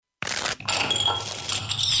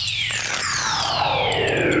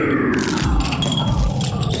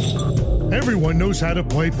Everyone knows how to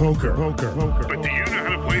play poker. But do you know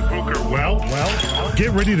how to play poker well?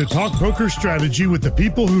 Get ready to talk poker strategy with the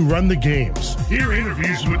people who run the games. Hear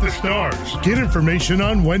interviews with the stars. Get information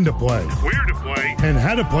on when to play, where to play, and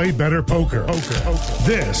how to play better poker.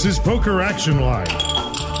 This is Poker Action Line,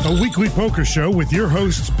 a weekly poker show with your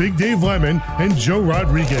hosts Big Dave Lemon and Joe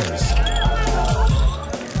Rodriguez.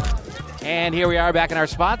 And here we are back in our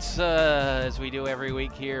spots, as we do every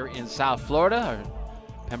week here in South Florida, our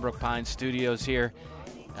Pembroke Pines studios here.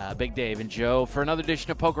 Big Dave and Joe for another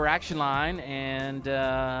edition of Poker Action Line. And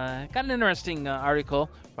got an interesting article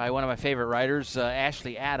by one of my favorite writers,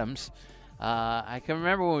 Ashley Adams. I can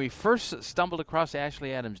remember when we first stumbled across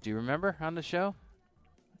Ashley Adams. Do you remember on the show?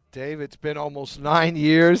 Dave, it's been almost 9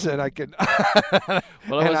 years, and I can. I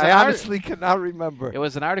honestly cannot remember. It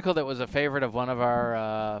was an article that was a favorite of one of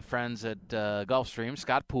our friends at Gulfstream,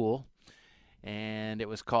 Scott Poole, and it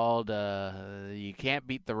was called "You Can't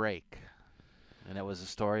Beat the Rake," and it was a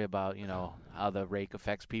story about how the rake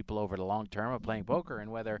affects people over the long term of playing poker,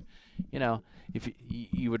 and whether if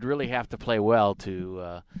you would really have to play well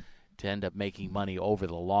to end up making money over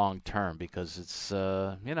the long term, because it's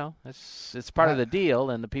it's part of the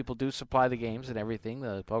deal, and the people do supply the games and everything,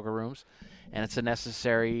 the poker rooms, and it's a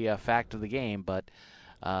necessary fact of the game. But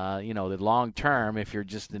the long term, if you're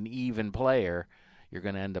just an even player, you're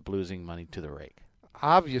going to end up losing money to the rake.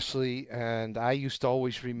 Obviously, and I used to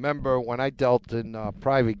always remember when I dealt in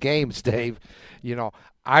private games, Dave,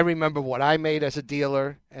 I remember what I made as a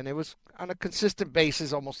dealer, and it was on a consistent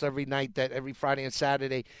basis almost every night, that every Friday and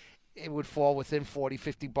Saturday it would fall within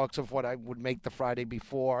 $40-50 of what I would make the Friday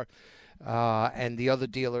before. And the other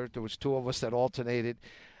dealer, there was two of us that alternated.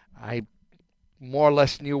 I more or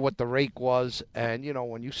less knew what the rake was. And,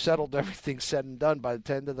 when you settled everything said and done, by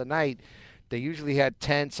the end of the night, they usually had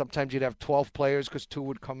 10. Sometimes you'd have 12 players because two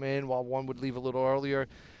would come in while one would leave a little earlier.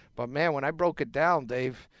 But, man, when I broke it down,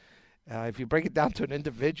 Dave, if you break it down to an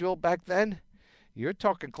individual back then, you're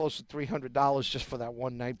talking close to $300 just for that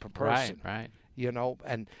one night per person. Right.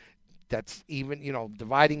 And that's even,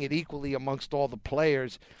 dividing it equally amongst all the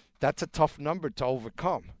players, that's a tough number to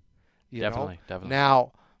overcome. Definitely.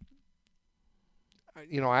 Now,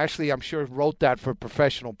 Ashley, I'm sure, wrote that for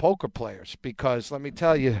professional poker players, because let me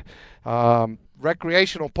tell you,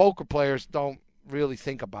 recreational poker players don't really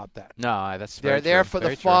think about that. No, that's They're there for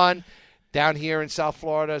the fun. Down here in South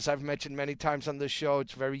Florida, as I've mentioned many times on this show,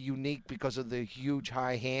 it's very unique because of the huge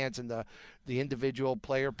high hands and the individual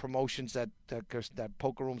player promotions that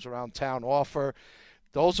poker rooms around town offer.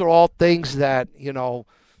 Those are all things that,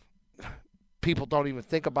 people don't even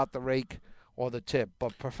think about the rake or the tip.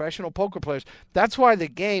 But professional poker players, that's why the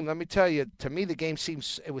game, let me tell you, to me the game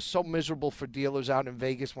it was so miserable for dealers out in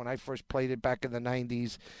Vegas when I first played it back in the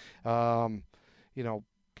 90s.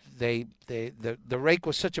 The rake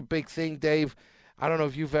was such a big thing, Dave. I don't know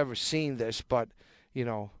if you've ever seen this, but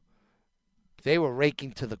they were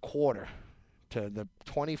raking to the quarter, to the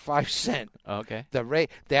 25 cent. Okay. The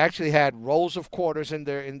rake. They actually had rolls of quarters in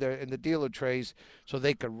the dealer trays, so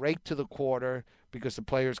they could rake to the quarter because the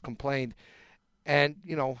players complained. And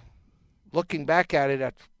looking back at it,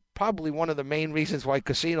 that's probably one of the main reasons why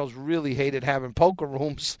casinos really hated having poker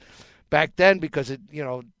rooms back then, because it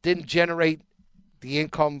didn't generate the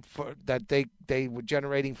income that they were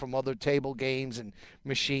generating from other table games and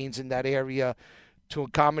machines in that area to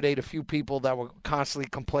accommodate a few people that were constantly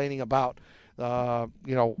complaining about,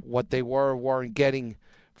 what they weren't getting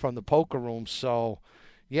from the poker room. So,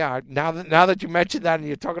 yeah, now that you mentioned that and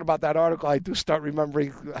you're talking about that article, I do start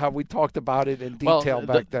remembering how we talked about it in detail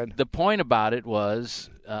back then. The point about it was,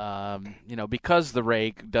 because the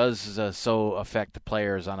rake does so affect the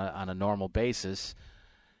players on a normal basis,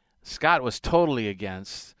 Scott was totally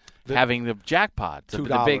against having the jackpot,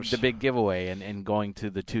 the big giveaway, and going to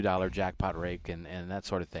the $2 jackpot rake and that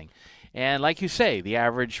sort of thing. And like you say, the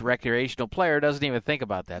average recreational player doesn't even think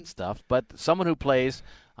about that stuff. But someone who plays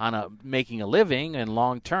on making a living and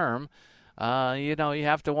long term, you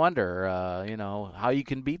have to wonder, how you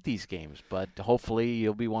can beat these games. But hopefully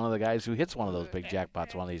you'll be one of the guys who hits one of those big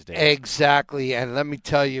jackpots one of these days. Exactly. And let me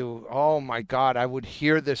tell you, oh, my God, I would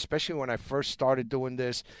hear this, especially when I first started doing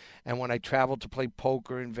this and when I traveled to play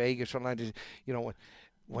poker in Vegas.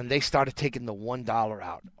 When they started taking the $1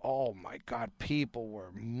 out, oh, my God, people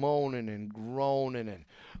were moaning and groaning and,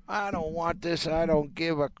 I don't want this, I don't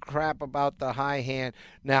give a crap about the high hand.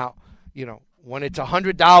 Now, when it's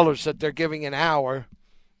 $100 that they're giving an hour,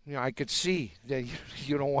 I could see that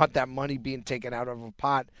you don't want that money being taken out of a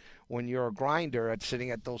pot when you're a grinder at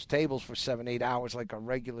sitting at those tables for 7-8 hours like a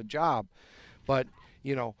regular job. But,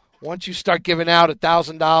 once you start giving out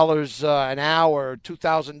 $1,000 an hour,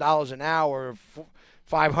 $2,000 an hour,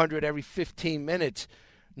 500 every 15 minutes,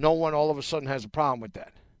 no one all of a sudden has a problem with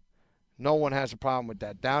that. No one has a problem with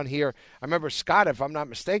that. Down here, I remember Scott, if I'm not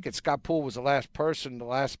mistaken, Scott Poole was the last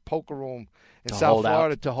poker room in South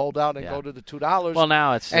Florida to hold out and go to the $2. Well,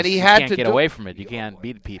 now it's and just, he you had can't to get away from it. You can't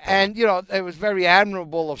beat people. And, it was very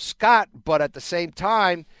admirable of Scott, but at the same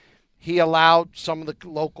time, he allowed some of the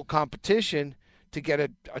local competition to get a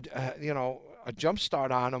jump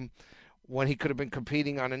start on him when he could have been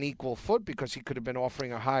competing on an equal foot because he could have been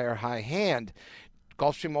offering a high hand.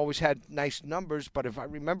 Gulfstream always had nice numbers, but if I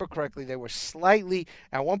remember correctly, they were slightly,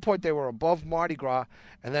 at one point they were above Mardi Gras,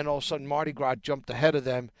 and then all of a sudden Mardi Gras jumped ahead of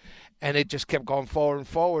them, and it just kept going forward and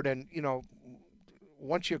forward. And,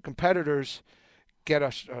 once your competitors get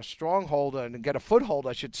a stronghold and get a foothold,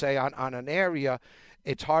 I should say, on an area,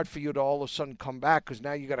 it's hard for you to all of a sudden come back because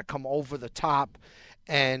now you got to come over the top,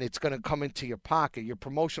 and it's going to come into your pocket. Your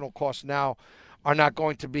promotional costs now are not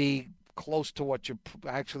going to be close to what you're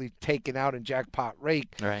actually taking out in jackpot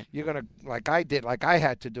rake. Right. You're going to, like I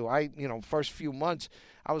had to do. First few months,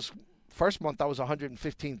 first month I was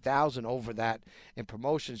 $115,000 over that in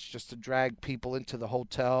promotions just to drag people into the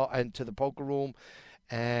hotel and to the poker room.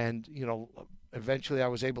 And, eventually I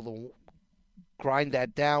was able to grind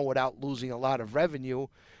that down without losing a lot of revenue,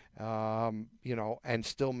 and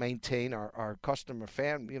still maintain our customer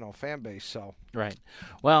fan base. So. Right.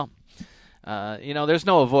 Well, there's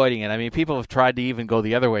no avoiding it. I mean, people have tried to even go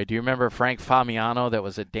the other way. Do you remember Frank Famiano that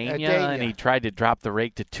was at Dania? And he tried to drop the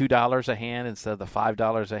rake to $2 a hand instead of the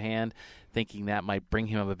 $5 a hand, thinking that might bring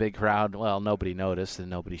him a big crowd. Well, nobody noticed and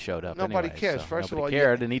nobody showed up. Nobody anyway, cares. So First nobody of all,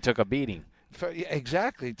 cared, and he took a beating.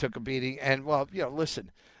 Exactly, he took a beating. And, well,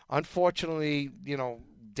 listen, unfortunately,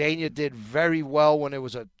 Dania did very well when it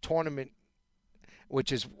was a tournament,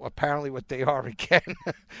 which is apparently what they are again,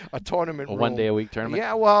 a tournament room. 1 day a week tournament?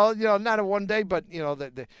 Yeah, well, not a 1 day, but,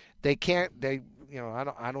 they can't,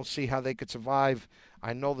 I don't see how they could survive.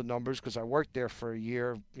 I know the numbers because I worked there for a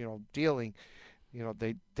year, dealing.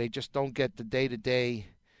 They just don't get the day-to-day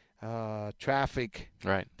traffic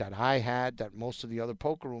that I had, that most of the other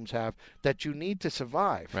poker rooms have, that you need to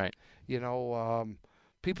survive. Right.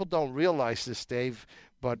 People don't realize this, Dave,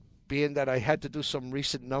 but being that I had to do some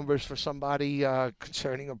recent numbers for somebody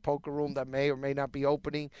concerning a poker room that may or may not be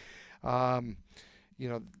opening,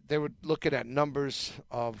 they were looking at numbers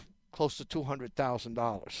of close to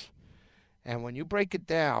 $200,000. And when you break it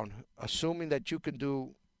down, assuming that you can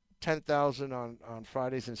do $10,000 on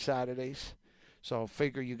Fridays and Saturdays, so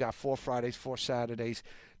figure you got 4 Fridays, 4 Saturdays,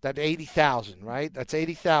 that's $80,000, right? That's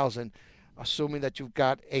 $80,000, assuming that you've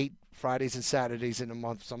got 8 Fridays and Saturdays in a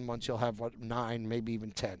month. Some months you'll have 9, maybe even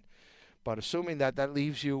 10. But assuming that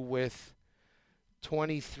leaves you with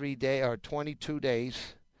 22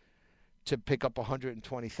 days to pick up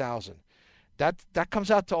 $120,000. That comes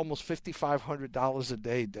out to almost $5,500 a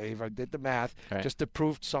day, Dave. I did the math just to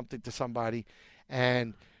prove something to somebody.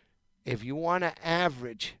 And if you want to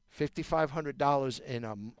average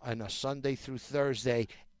 $5,500 in a Sunday through Thursday,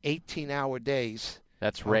 18-hour days.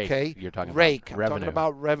 That's rake. Okay? You're talking rake. about revenue. I'm talking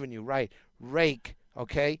about revenue, right? Rake.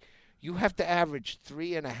 Okay. You have to average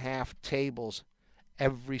 3.5 tables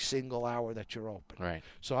every single hour that you're open. Right.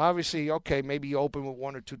 So obviously, okay, maybe you open with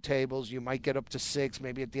 1 or 2 tables. You might get up to 6,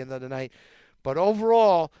 maybe at the end of the night. But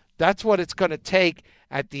overall, that's what it's going to take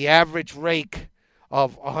at the average rake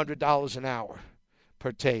of $100 an hour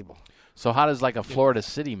per table. So how does a Florida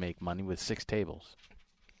City make money with 6 tables?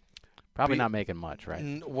 Probably not making much,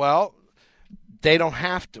 right? Well, they don't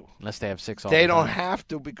have to. Unless they have 6 all They the don't time. have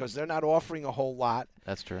to because they're not offering a whole lot.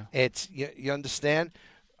 That's true. It's you understand?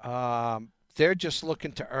 They're just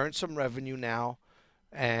looking to earn some revenue now,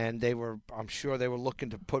 and I'm sure they were looking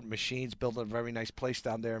to put machines, build a very nice place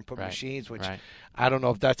down there and put machines, which I don't know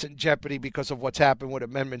if that's in jeopardy because of what's happened with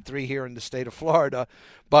Amendment 3 here in the state of Florida,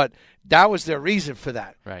 but that was their reason for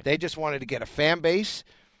that. Right. They just wanted to get a fan base.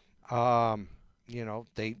 I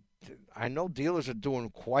know dealers are doing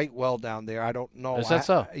quite well down there. I don't know. Is that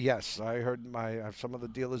so? Yes, I heard some of the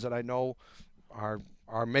dealers that I know are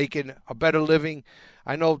making a better living.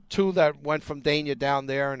 I know 2 that went from Dania down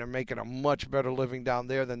there and are making a much better living down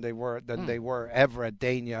there than they were ever at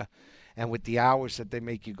Dania, and with the hours that they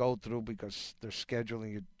make you go through because their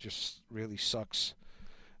scheduling it just really sucks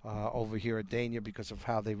over here at Dania because of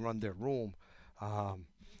how they run their room.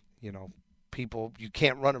 People, you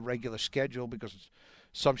can't run a regular schedule because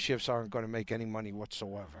some shifts aren't going to make any money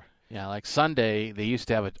whatsoever. Yeah, like Sunday, they used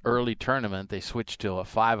to have an early tournament. They switched to a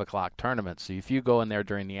 5 o'clock tournament. So if you go in there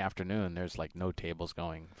during the afternoon, there's no tables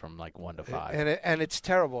going from 1 to 5. And it's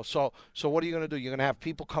terrible. So what are you going to do? You're going to have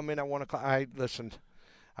people come in at 1 o'clock.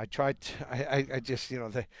 I tried to, I just,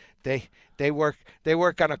 they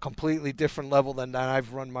work on a completely different level than that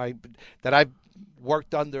I've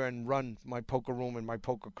worked under and run my poker room and my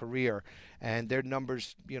poker career, and their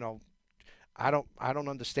numbers, I don't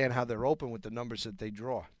understand how they're open with the numbers that they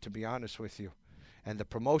draw, to be honest with you. And the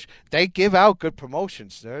promotion, they give out good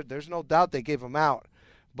promotions. There's no doubt they give them out,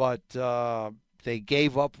 but they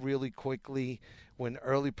gave up really quickly when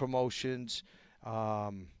early promotions,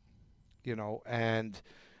 and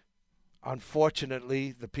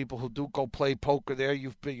unfortunately, the people who do go play poker there,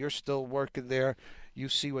 you're still working there, you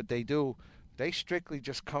see what they do. They strictly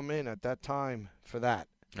just come in at that time for that,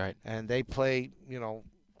 right? And they play,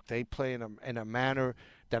 they play in a manner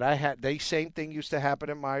that I had. The same thing used to happen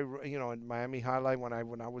in in Miami Highlight when I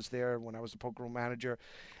was there, when I was the poker room manager,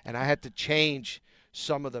 and I had to change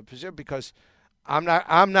some of the position because I'm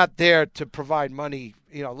not there to provide money.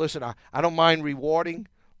 Listen, I don't mind rewarding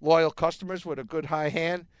loyal customers with a good high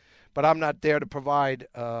hand, but I'm not there to provide.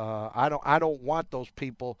 I don't want those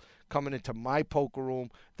people coming into my poker room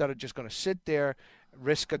that are just going to sit there,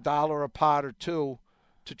 risk $1 a pot or two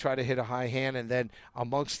to try to hit a high hand, and then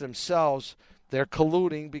amongst themselves they're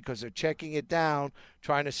colluding because they're checking it down,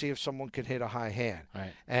 trying to see if someone can hit a high hand.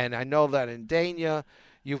 Right. And I know that in Dania,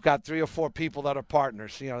 you've got 3 or 4 people that are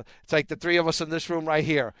partners. It's like the 3 of us in this room right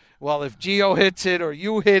here. Well, if Gio hits it or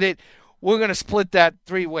you hit it, we're going to split that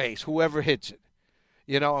 3 ways, whoever hits it.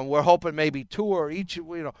 And we're hoping maybe 2 or each,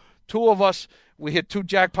 2 of us, we hit 2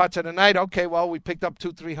 jackpots in a night. Okay, well, we picked up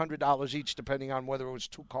 $200-$300 each, depending on whether it was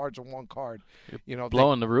 2 cards or 1 card.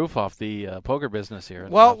 Blowing the roof off the poker business here.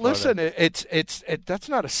 Well, listen, it's that's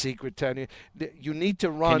not a secret, Tony. You need to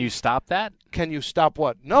run. Can you stop that? Can you stop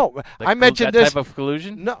what? No, I mentioned this. That type of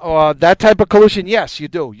collusion? No, that type of collusion. Yes, you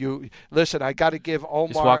do. You listen. I got to give Omar.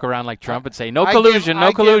 Just walk around like Trump and say no collusion,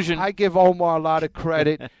 no collusion. I give Omar a lot of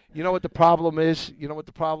credit. You know what the problem is? You know what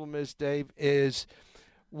the problem is, Dave? Is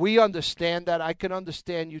we understand that. I can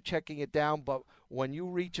understand you checking it down, but when you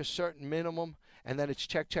reach a certain minimum and then it's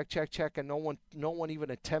check, and no one even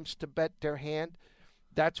attempts to bet their hand,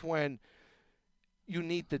 that's when you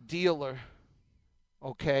need the dealer,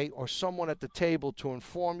 okay, or someone at the table to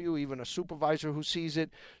inform you, even a supervisor who sees it,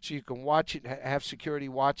 so you can watch it, have security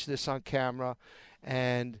watch this on camera,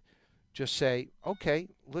 and just say, okay,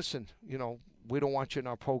 listen, we don't want you in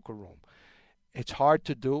our poker room. It's hard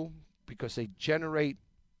to do because they generate,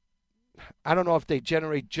 I don't know if they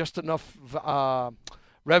generate just enough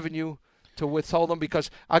revenue to withhold them, because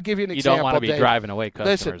I'll give you an example. You don't want to be driving away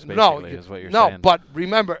customers, basically, is what you're saying. No, but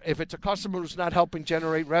remember, if it's a customer who's not helping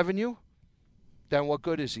generate revenue, then what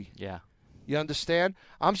good is he? Yeah. You understand?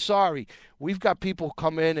 I'm sorry. We've got people who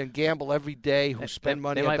come in and gamble every day who spend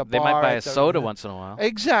money at the bar. They might buy a soda once in a while.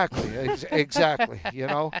 Exactly. Exactly.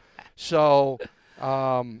 So,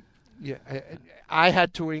 I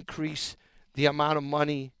had to increase the amount of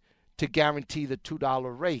money to guarantee the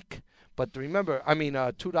 $2 rake. But remember, a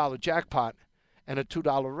 $2 jackpot and a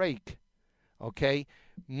 $2 rake, okay?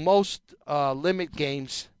 Most limit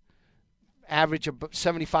games average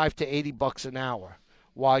 $75 to $80 an hour,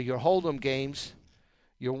 while your hold'em games,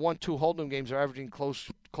 your 1-2 hold'em games are averaging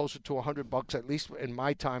closer to $100, at least in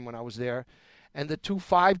my time when I was there. And the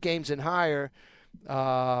 2-5 games and higher,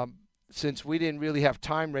 since we didn't really have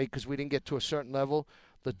time rate because we didn't get to a certain level,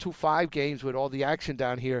 the 2-5 games with all the action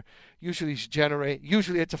down here usually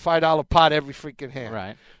it's a $5 pot every freaking hand.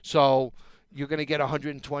 Right. So you're going to get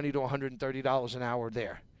 $120 to $130 an hour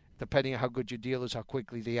there, depending on how good your deal is, how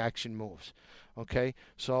quickly the action moves. Okay?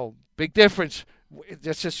 So big difference.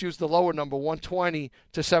 Let's just use the lower number, 120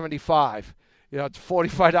 to 75. It's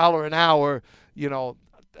 $45 an hour.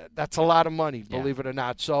 That's a lot of money, believe it or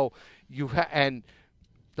not. So and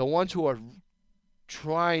the ones who are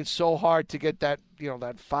trying so hard to get that,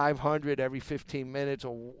 that 500 every 15 minutes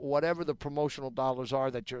or whatever the promotional dollars are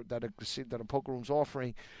that a poker room's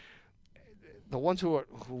offering, the ones who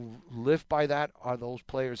live by that are those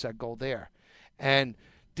players that go there. And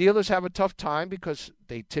dealers have a tough time because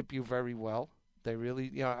they tip you very well. They really,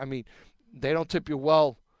 they don't tip you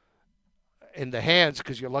well in the hands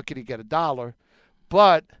because you're lucky to get $1,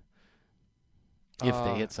 but if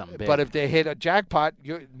they hit something big. But if they hit a jackpot,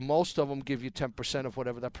 most of them give you 10% of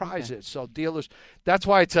whatever the prize is. So dealers, that's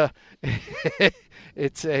why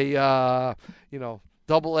it's a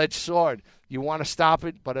double-edged sword. You want to stop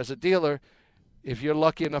it, but as a dealer, if you're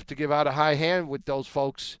lucky enough to give out a high hand with those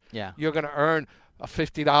folks, you're going to earn a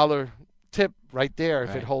 $50 tip right there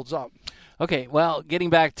if it holds up. Okay, well,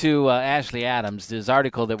 getting back to Ashley Adams, this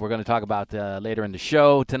article that we're going to talk about later in the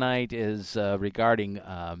show tonight is regarding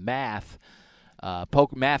math.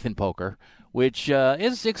 Math in poker, which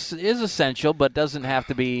is essential, but doesn't have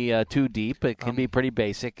to be too deep. It can be pretty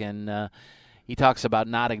basic, and he talks about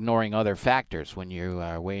not ignoring other factors when you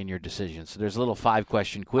are weighing your decisions. So there's a little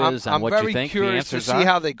 5-question quiz on what you think the answers are. I'm very curious to see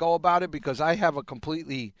how they go about it, because I have a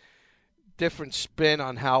completely different spin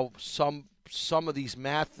on how some of these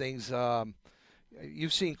math things.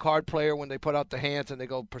 You've seen Card Player when they put out the hands and they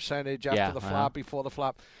go percentage after the flop, before the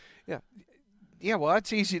flop. Yeah, well,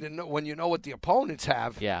 that's easy to know when you know what the opponents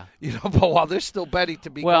have. Yeah. But while they're still betting to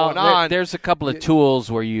be going on. There's a couple of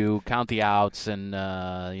tools where you count the outs and,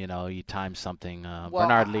 you time something.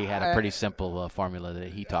 Bernard Lee had a pretty simple formula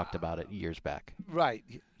that he talked about it years back. Right.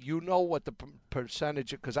 You know what the percentage,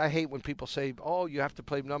 because I hate when people say, oh, you have to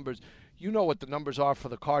play numbers. You know what the numbers are for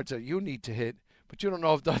the cards that you need to hit. But you don't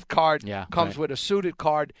know if that card comes with a suited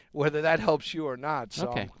card, whether that helps you or not. So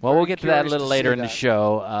okay. Well, we'll get to that a little later in the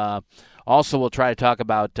show. Also, we'll try to talk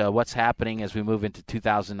about what's happening as we move into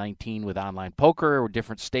 2019 with online poker or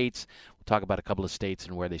different states. We'll talk about a couple of states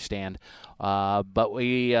and where they stand. But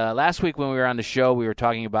we last week when we were on the show, we were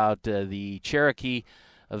talking about the Cherokee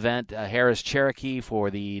event, Harris Cherokee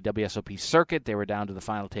for the WSOP circuit. They were down to the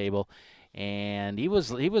final table. And he was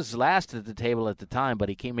last at the table at the time, but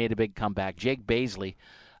he made a big comeback. Jake Baisley,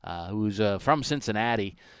 who's from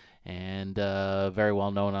Cincinnati and very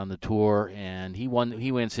well known on the tour, and he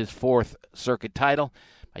wins his 4th circuit title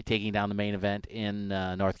by taking down the main event in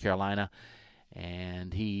North Carolina,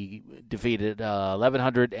 and he defeated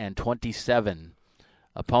 1,127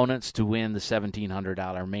 opponents to win the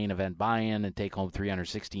 $1,700 main event buy-in and take home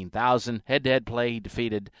 $316,000. Head-to-head play, he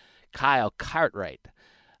defeated Kyle Cartwright.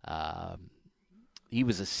 He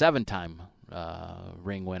was a 7-time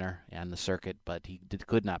ring winner on the circuit, but he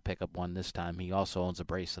could not pick up one this time. He also owns a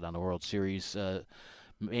bracelet on the World Series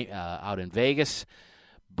out in Vegas.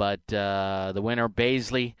 But the winner,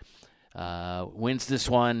 Baisley, wins this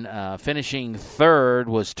one. Finishing 3rd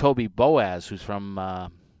was Toby Boaz, who's from, I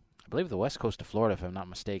believe, the west coast of Florida, if I'm not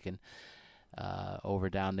mistaken, over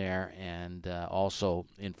down there. And also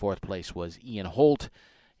in 4th place was Ian Holt,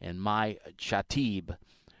 and Mai Chatib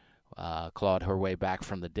clawed her way back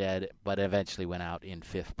from the dead, but eventually went out in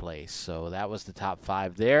 5th place. So that was the top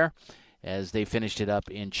 5 there as they finished it up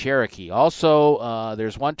in Cherokee. Also,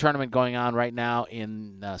 there's one tournament going on right now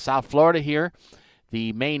in South Florida here,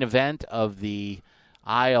 the main event of the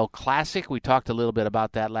Isle Classic. We talked a little bit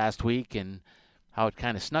about that last week and how it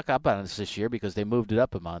kind of snuck up on us this year because they moved it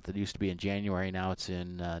up a month. It used to be in January. Now it's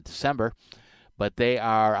in December. But they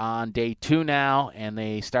are on day 2 now, and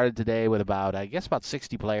they started today with about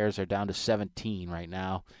 60 players. They're down to 17 right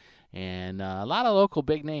now. And a lot of local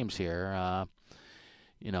big names here.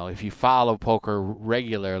 If you follow poker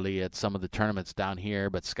regularly at some of the tournaments down here,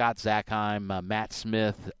 but Scott Zackheim, Matt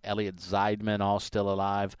Smith, Elliot Zeidman, all still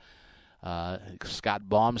alive. Scott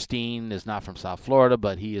Baumstein is not from South Florida,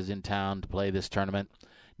 but he is in town to play this tournament.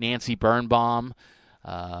 Nancy Birnbaum,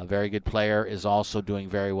 very good player, is also doing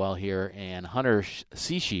very well here. And Hunter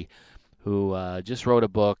Sishi, who just wrote a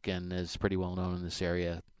book and is pretty well known in this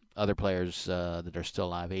area. Other players that are still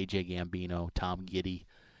alive, A.J. Gambino, Tom Giddy,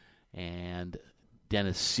 and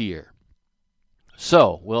Dennis Sear.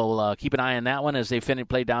 So we'll keep an eye on that one as they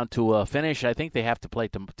play down to a finish. I think they have to play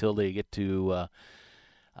till they get to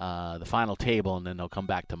the final table, and then they'll come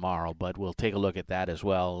back tomorrow. But we'll take a look at that as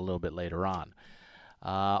well a little bit later on.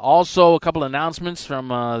 Also, a couple announcements from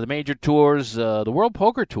the major tours. The World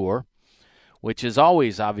Poker Tour, which is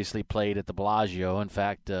always obviously played at the Bellagio. In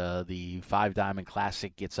fact, the 5 Diamond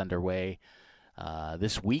Classic gets underway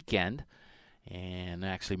this weekend. And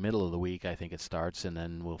actually middle of the week, I think it starts, and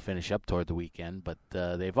then we'll finish up toward the weekend. But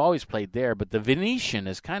they've always played there. But the Venetian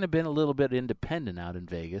has kind of been a little bit independent out in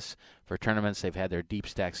Vegas for tournaments. They've had their Deep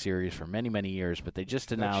Stack series for many, many years, but they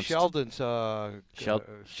just announced Sheldon's Sheldon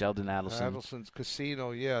Adelson. Adelson's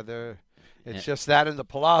casino. Yeah, it's just that in the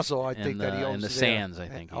Palazzo. I think that he owns in the Sands. I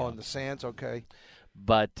think. In the Sands. Okay.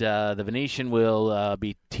 But the Venetian will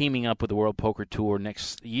be teaming up with the World Poker Tour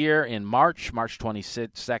next year in March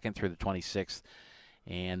 22nd through the 26th.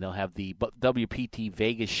 And they'll have the WPT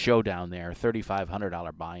Vegas Showdown there,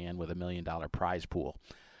 $3,500 buy-in with $1 million prize pool.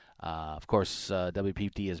 Of course,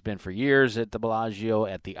 WPT has been for years at the Bellagio,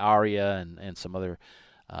 at the Aria, and some other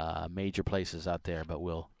major places out there. But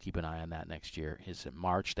we'll keep an eye on that next year. It's in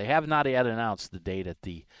March. They have not yet announced the date at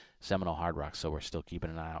the Seminole Hard Rock, so we're still keeping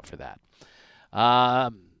an eye out for that.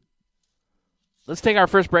 Let's take our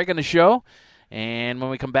first break on the show, and when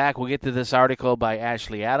we come back, we'll get to this article by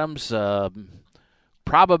Ashley Adams.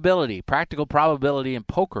 Practical Probability in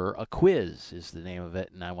Poker, a Quiz is the name of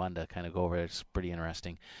it, and I wanted to kind of go over it. It's pretty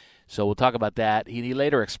interesting. So we'll talk about that. He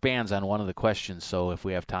later expands on one of the questions, so if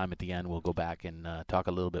we have time at the end, we'll go back and talk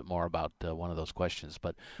a little bit more about one of those questions.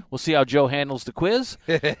 But we'll see how Joe handles the quiz.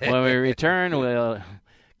 When we return, we'll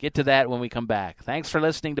get to that when we come back. Thanks for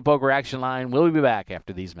listening to Poker Action Line. We'll be back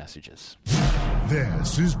after these messages.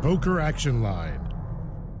 This is Poker Action Line.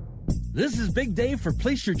 This is Big Dave for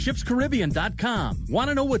PlaceYourChipsCaribbean.com. Want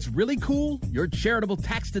to know what's really cool? Your charitable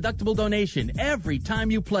tax-deductible donation every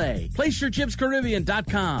time you play.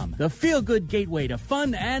 PlaceYourChipsCaribbean.com, the feel-good gateway to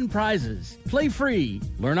fun and prizes. Play free.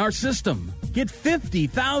 Learn our system. Get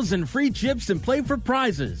 50,000 free chips and play for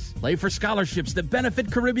prizes. Play for scholarships that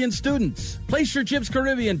benefit Caribbean students.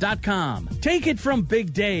 PlaceYourChipsCaribbean.com. Take it from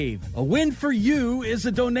Big Dave. A win for you is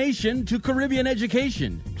a donation to Caribbean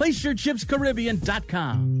education.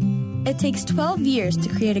 PlaceYourChipsCaribbean.com. It takes 12 years to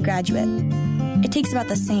create a graduate. It takes about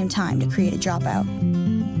the same time to create a dropout.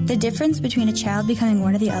 The difference between a child becoming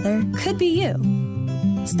one or the other could be you.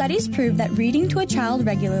 Studies prove that reading to a child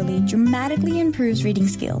regularly dramatically improves reading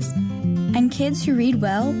skills. And kids who read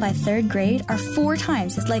well by 3rd grade are 4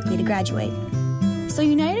 times as likely to graduate. So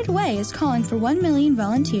United Way is calling for 1 million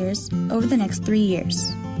volunteers over the next 3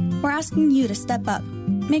 years. We're asking you to step up,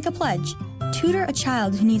 make a pledge, tutor a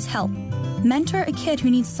child who needs help, mentor a kid who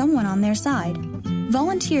needs someone on their side.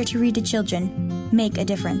 Volunteer to read to children. Make a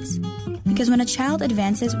difference. Because when a child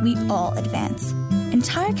advances, we all advance.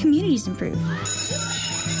 Entire communities improve.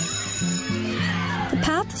 The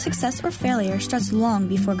path to success or failure starts long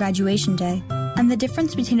before graduation day. And the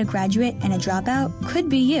difference between a graduate and a dropout could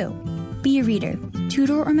be you. Be a reader,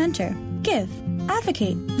 tutor or mentor. Give,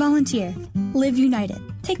 advocate, volunteer. Live United.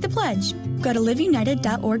 Take the pledge. Go to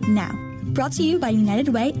liveunited.org now. Brought to you by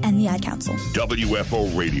United Way and the Ad Council.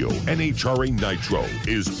 WFO Radio NHRA Nitro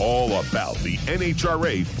is all about the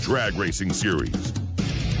NHRA Drag Racing Series.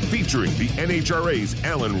 Featuring the NHRA's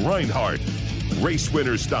Alan Reinhart. Race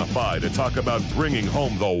winners stop by to talk about bringing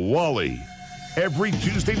home the Wally. Every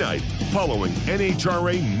Tuesday night following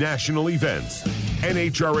NHRA national events.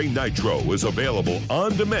 NHRA Nitro is available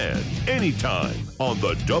on demand anytime on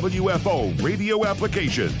the WFO radio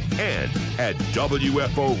application and at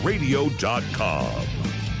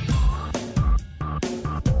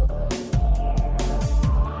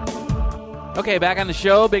WFOradio.com. Okay, back on the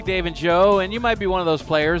show, Big Dave and Joe, and you might be one of those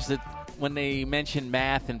players that when they mention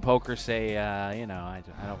math in poker say, I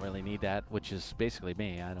don't really need that, which is basically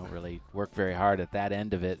me. I don't really work very hard at that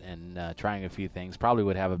end of it and trying a few things. Probably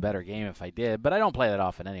would have a better game if I did, but I don't play that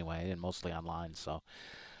often anyway, and mostly online, so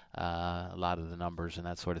a lot of the numbers and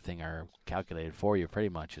that sort of thing are calculated for you pretty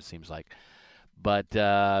much, it seems like. But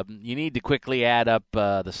you need to quickly add up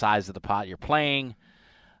the size of the pot you're playing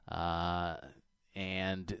and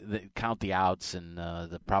count the outs and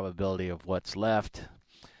the probability of what's left.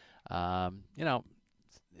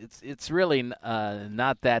 It's really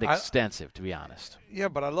not that extensive, to be honest. Yeah,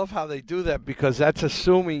 but I love how they do that because that's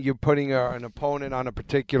assuming you're putting an opponent on a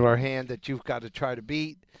particular hand that you've got to try to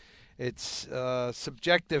beat. It's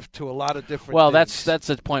subjective to a lot of different things. That's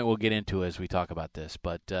the point we'll get into as we talk about this.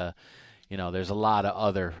 But, there's a lot of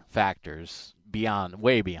other factors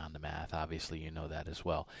way beyond the math. Obviously, you know that as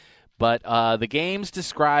well. But the games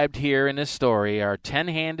described here in this story are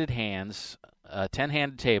 10-handed hands,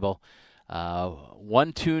 10-handed table,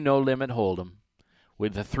 1-2 no-limit hold'em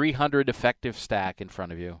with a 300 effective stack in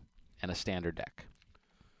front of you and a standard deck.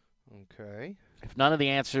 Okay. If none of the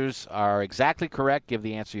answers are exactly correct, give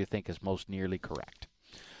the answer you think is most nearly correct.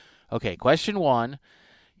 Okay, question 1.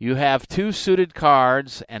 You have 2 suited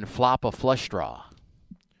cards and flop a flush draw.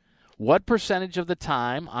 What percentage of the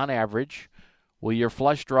time, on average, will your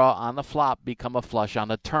flush draw on the flop become a flush on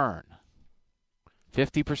the turn?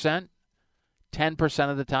 50%? 10%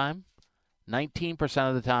 of the time? 19%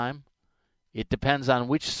 of the time? It depends on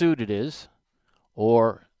which suit it is.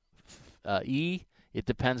 Or E, it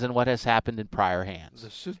depends on what has happened in prior hands. The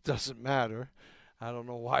suit doesn't matter. I don't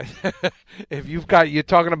know why. If you're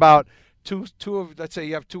talking about two of, let's say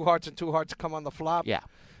you have 2 hearts and 2 hearts come on the flop. Yeah.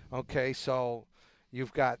 Okay, so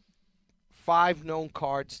you've got 5 known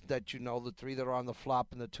cards that you know, the 3 that are on the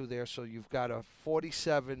flop and the 2 there. So you've got a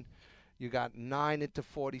 47. You got 9 into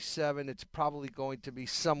 47. It's probably going to be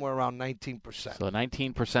somewhere around 19%. So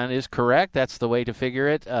 19% is correct. That's the way to figure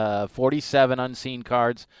it. 47 unseen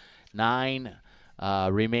cards, 9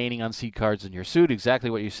 remaining unseen cards in your suit.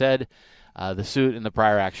 Exactly what you said. The suit and the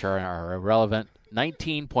prior action are irrelevant.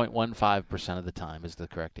 19.15% of the time is the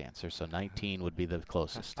correct answer. So 19 would be the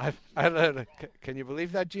closest. Can you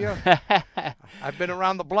believe that, Gio? I've been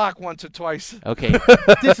around the block once or twice. Okay.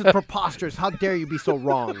 This is preposterous. How dare you be so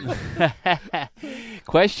wrong?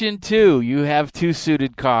 Question 2. You have 2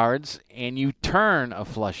 suited cards, and you turn a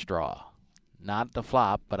flush draw. not the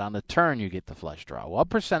flop, but on the turn you get the flush draw. What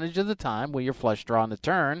percentage of the time will your flush draw on the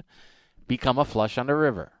turn become a flush on the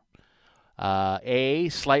river? A,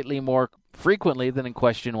 slightly more frequently than in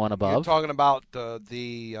question 1 above. You're talking about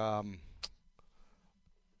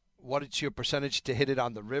what is your percentage to hit it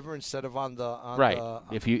on the river instead of on the right. The,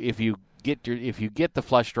 if you get the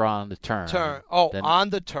flush draw on the turn. On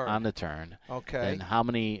the turn. On the turn. Okay. Then how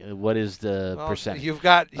many? What is the percentage?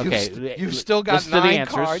 You've still got listen 9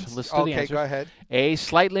 cards. Listen to the answers. Go ahead. A,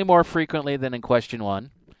 slightly more frequently than in question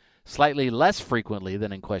 1. Slightly less frequently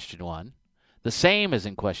than in question 1. The same as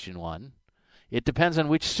in question 1. It depends on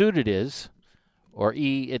which suit it is. Or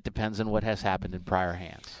E, it depends on what has happened in prior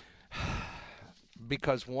hands.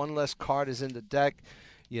 Because 1 less card is in the deck,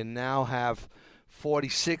 you now have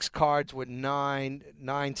 46 cards with 9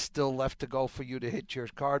 still left to go for you to hit your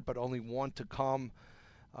card, but only 1 to come.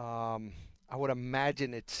 I would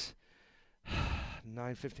imagine it's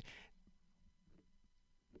 950.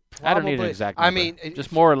 I don't need an exact number. I mean,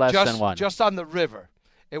 just more or less than 1. Just on the river,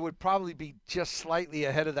 it would probably be just slightly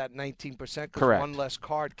ahead of that 19% because Correct. 1 less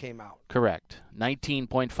card came out. Correct.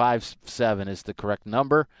 19.57 is the correct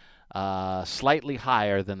number. Slightly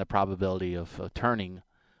higher than the probability of turning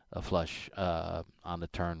a flush on the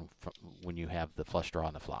turn when you have the flush draw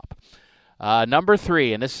on the flop. Number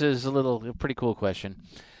 3, and this is a pretty cool question.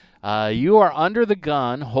 You are under the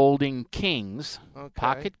gun holding kings,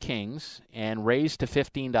 pocket kings, and raise to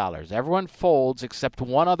 $15. Everyone folds except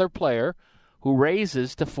one other player who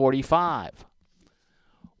raises to $45.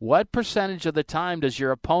 What percentage of the time does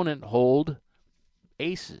your opponent hold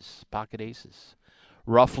aces, pocket aces?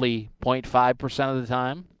 Roughly 0.5% of the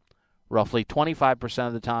time, roughly 25%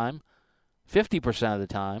 of the time, 50% of the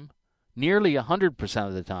time, nearly 100%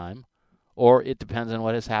 of the time, or it depends on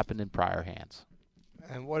what has happened in prior hands.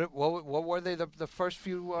 And what were they, the first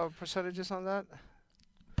few percentages on that?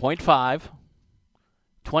 0.5,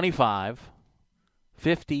 25,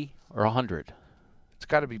 50, or 100. It's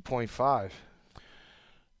got to be 0.5.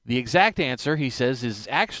 The exact answer, he says, is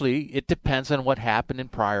actually it depends on what happened in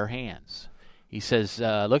prior hands. He says,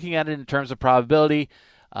 looking at it in terms of probability,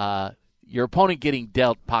 your opponent getting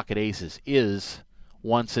dealt pocket aces is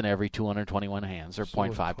once in every 221 hands, or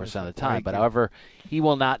 0.5% of the time. But, however, he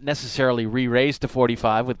will not necessarily re-raise to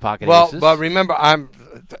 45 with pocket aces. Well, but remember,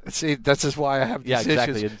 this is why I have these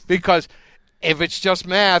issues. Because if it's just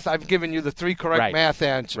math, I've given you the 3 correct math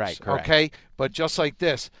answers. Right, correct. Okay? But just like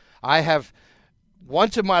this, I have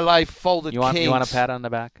once in my life folded kings. You want a pat on the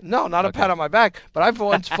back? No, not a pat on my back. But I've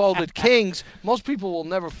once folded kings. Most people will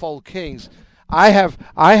never fold kings. I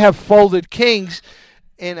have folded kings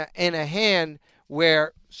in a hand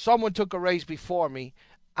where someone took a raise before me.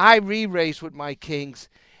 I re-raised with my kings,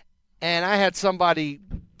 and I had somebody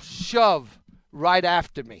shove right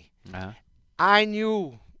after me. Uh-huh. I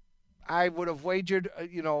knew I would have wagered,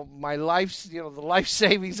 my life, the life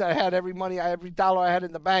savings I had, every dollar I had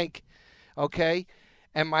in the bank, okay,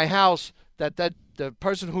 and my house, that the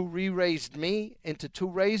person who re-raised me into 2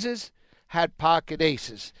 raises had pocket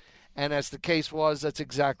aces. And as the case was, that's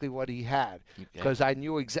exactly what he had. Because I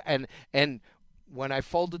knew and when I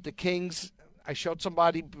folded the kings, I showed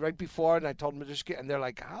somebody right before, and I told them to just get, and they're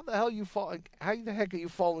like, how the heck are you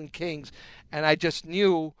folding kings? And I just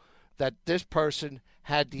knew that this person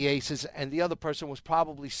had the aces, and the other person was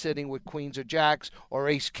probably sitting with queens or jacks or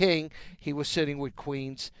ace-king. He was sitting with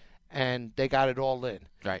queens, and they got it all in.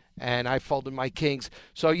 Right. And I folded my kings.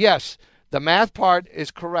 So, yes, the math part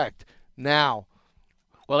is correct. Now,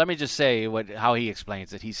 well, let me just say how he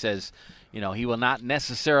explains it. He says, he will not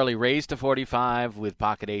necessarily raise to 45 with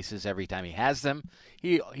pocket aces every time he has them.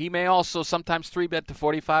 He may also sometimes 3-bet to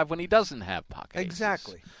 45 when he doesn't have pocket aces.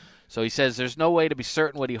 Exactly. So he says there's no way to be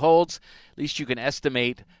certain what he holds. At least you can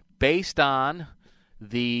estimate based on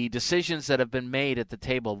the decisions that have been made at the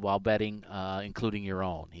table while betting, including your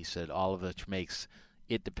own. He said all of which makes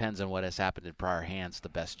it depends on what has happened in prior hands the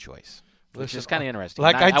best choice. Which is kind of interesting.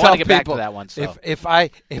 Like I want tell to get people, back to that one. So. If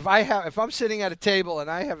I'm sitting at a table and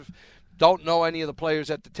I don't know any of the players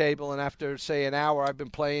at the table, and after say an hour I've been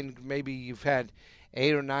playing, maybe you've had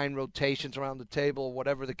 8 or 9 rotations around the table,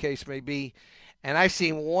 whatever the case may be, and I've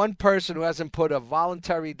seen one person who hasn't put a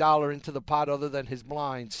voluntary dollar into the pot other than his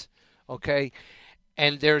blinds, okay,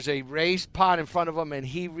 and there's a raised pot in front of him and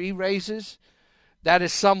he re-raises, that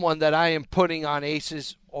is someone that I am putting on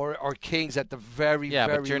aces or kings at the very least. Yeah,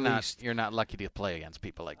 but you're not lucky to play against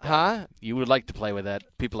people like that. Huh? You would like to play with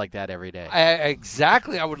people like that every day.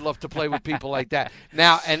 Exactly. I would love to play with people like that.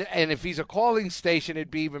 Now, and if he's a calling station,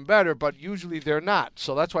 it'd be even better, but usually they're not.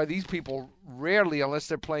 So that's why these people rarely, unless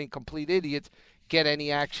they're playing complete idiots, get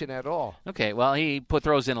any action at all. Okay, well, he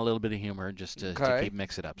throws in a little bit of humor just to keep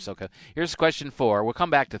mix it up. So here's question 4. We'll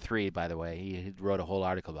come back to 3, by the way. He wrote a whole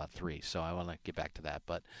article about 3, so I want to get back to that.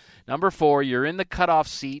 But number 4, you're in the cutoff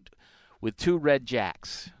seat with 2 red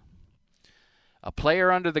jacks. A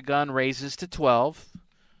player under the gun raises to 12.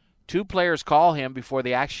 2 players call him before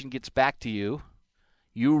the action gets back to you.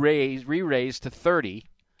 You re-raise to 30.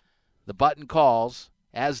 The button calls,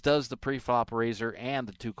 as does the pre-flop raiser and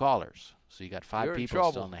the 2 callers. So you got 5 people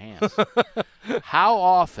still in the hands. How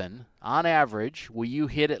often, on average, will you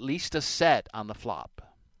hit at least a set on the flop?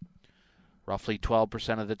 Roughly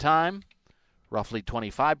 12% of the time, roughly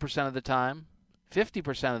 25% of the time,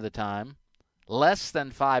 50% of the time, less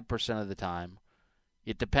than 5% of the time.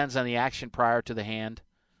 It depends on the action prior to the hand,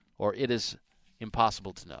 or it is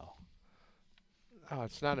impossible to know.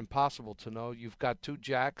 It's not impossible to know. You've got 2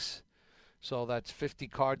 jacks. So that's 50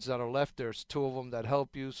 cards that are left. There's 2 of them that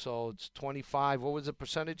help you, so it's 25. What was the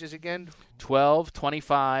percentages again? 12,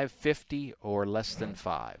 25, 50, or less than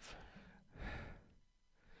 5.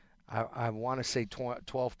 I want to say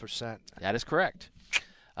 12%. That is correct.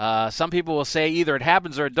 Some people will say either it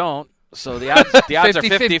happens or it don't, so the odds are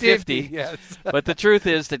 50-50. Yes. But the truth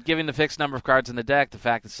is that given the fixed number of cards in the deck, the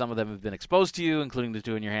fact that some of them have been exposed to you, including the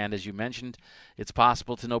 2 in your hand, as you mentioned, it's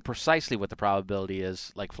possible to know precisely what the probability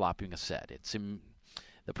is, like flopping a set.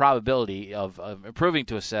 The probability of improving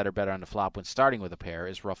to a set or better on the flop when starting with a pair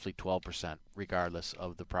is roughly 12%, regardless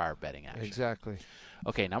of the prior betting action. Exactly.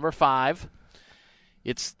 Okay, number 5.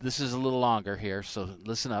 This is a little longer here, so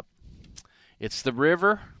listen up. It's the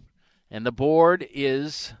river, and the board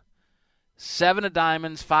is 7 of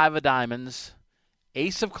diamonds, 5 of diamonds,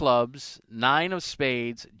 ace of clubs, 9 of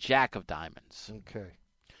spades, jack of diamonds. Okay.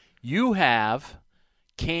 You have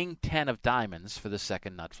king 10 of diamonds for the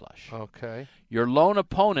second nut flush. Okay. Your lone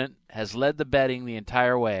opponent has led the betting the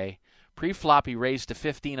entire way. Pre-flop, he raised to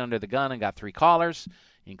 15 under the gun and got 3 callers,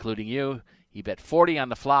 including you. He bet 40 on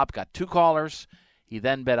the flop, got 2 callers. He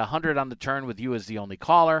then bet 100 on the turn with you as the only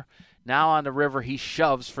caller. Now on the river, he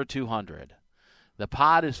shoves for 200. The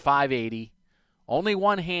pot is 580. Only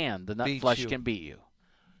one hand, the nut flush, can beat you.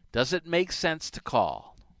 Does it make sense to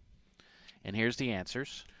call? And here's the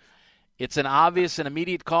answers. It's an obvious and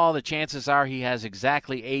immediate call. The chances are he has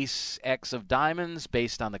exactly ace X of diamonds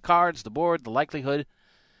based on the cards, the board, the likelihood.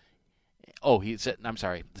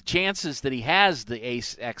 The chances that he has the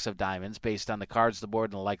ace X of diamonds based on the cards, the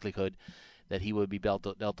board, and the likelihood that he would be dealt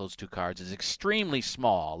those 2 cards is extremely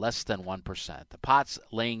small, less than 1%. The pot's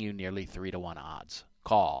laying you nearly 3-1 odds.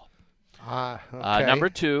 Call. Okay. Number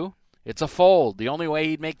 2, it's a fold. The only way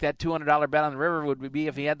he'd make that $200 bet on the river would be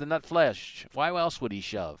if he had the nut flush. Why else would he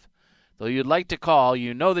shove? Though you'd like to call,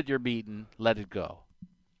 you know that you're beaten, let it go.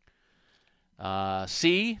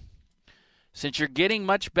 C, since you're getting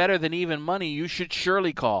much better than even money, you should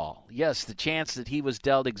surely call. Yes, the chance that he was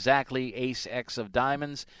dealt exactly ace X of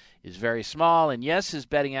diamonds is very small, and yes, his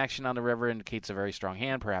betting action on the river indicates a very strong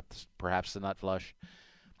hand, perhaps the nut flush.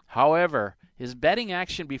 However, his betting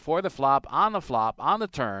action before the flop, on the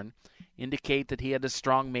turn, indicate that he had a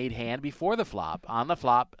strong made hand before the flop, on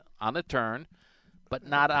the turn, but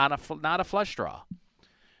not a flush draw.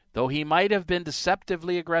 Though he might have been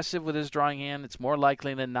deceptively aggressive with his drawing hand, it's more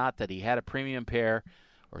likely than not that he had a premium pair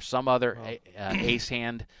or some other ace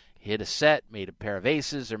hand, hit a set, made a pair of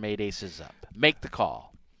aces, or made aces up. Make the call.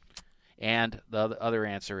 And the other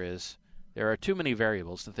answer is there are too many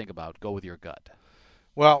variables to think about. Go with your gut.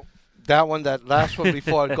 Well, that last one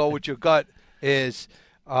before I go with your gut is,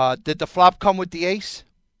 did the flop come with the ace?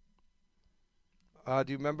 Do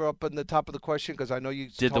you remember up in the top of the question? Because I know you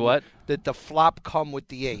did. The what? Did the flop come with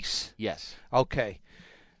the ace? Yes. Okay.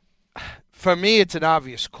 For me, it's an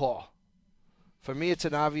obvious call.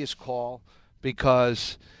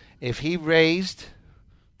 Because if he raised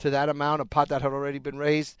to that amount, a pot that had already been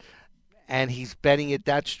raised, and he's betting it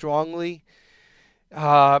that strongly,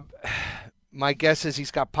 my guess is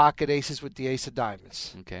he's got pocket aces with the ace of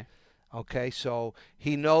diamonds. Okay, so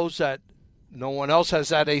he knows that no one else has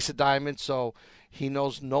that ace of diamonds, so he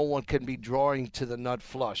knows no one can be drawing to the nut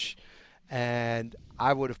flush. And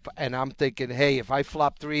I'm thinking, hey, if I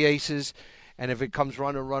flop 3 aces, and if it comes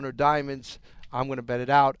runner diamonds, I'm going to bet it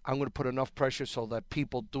out. I'm going to put enough pressure so that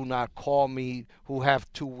people do not call me who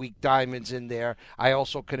have 2 weak diamonds in there. I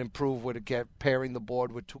also can improve with pairing the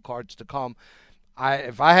board with 2 cards to come.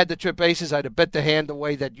 If I had the trip aces, I'd have bet the hand the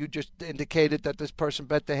way that you just indicated that this person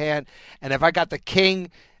bet the hand. And if I got the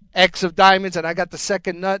king X of diamonds and I got the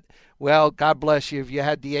second nut, well, God bless you. If you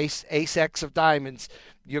had the ace X of diamonds,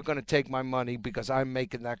 you're going to take my money because I'm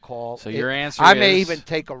making that call. So your answer I may even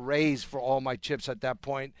take a raise for all my chips at that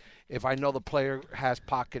point if I know the player has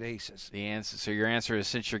pocket aces. The answer. So your answer is,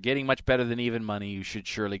 since you're getting much better than even money, you should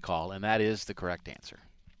surely call, and that is the correct answer.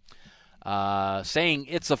 Saying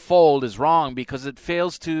it's a fold is wrong because it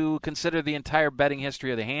fails to consider the entire betting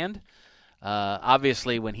history of the hand.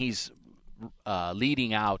 Obviously, when he's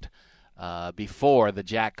leading out before the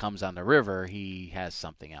jack comes on the river, he has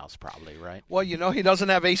something else probably, right? Well, he doesn't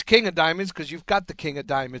have ace-king of diamonds because you've got the king of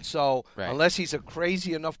diamonds. So unless he's a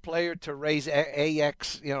crazy enough player to raise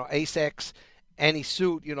ace-x, any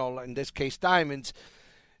suit, in this case diamonds,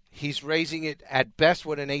 he's raising it at best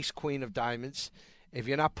with an ace-queen of diamonds. If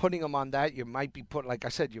you're not putting him on that, you might be like I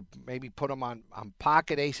said, you maybe put him on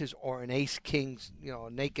pocket aces or an ace-king, a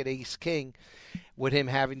naked ace-king with him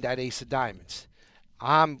having that ace of diamonds.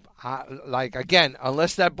 Again,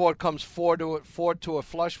 unless that board comes four to a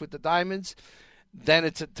flush with the diamonds, then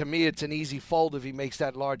to me it's an easy fold if he makes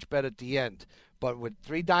that large bet at the end. But with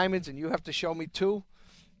 3 diamonds and you have to show me 2,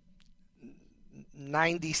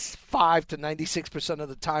 95 to 96% of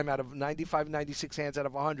the time, out of 95, 96 hands out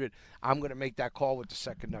of 100, I'm going to make that call with the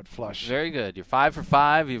second nut flush. Very good. You're 5 for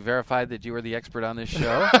 5. You verified that you were the expert on this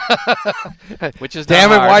show, which is damn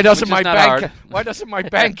not it! hard, Why doesn't my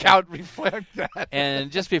bank count reflect that?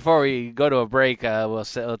 And just before we go to a break, we'll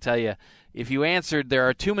tell you, if you answered there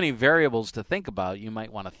are too many variables to think about, you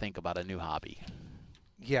might want to think about a new hobby.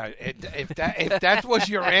 Yeah, if that was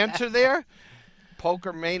your answer there.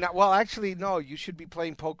 Poker may not. Well, actually, no. You should be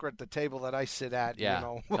playing poker at the table that I sit at.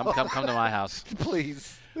 Yeah, come to my house,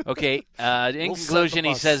 please. Okay. In conclusion,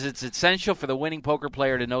 he says it's essential for the winning poker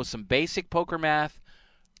player to know some basic poker math,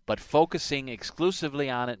 but focusing exclusively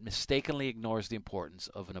on it mistakenly ignores the importance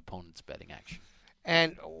of an opponent's betting action.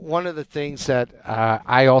 And one of the things that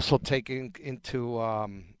I also take into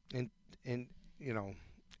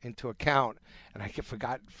account, and I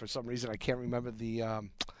forgot for some reason I can't remember the.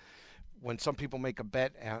 When some people make a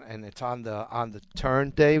bet and it's on the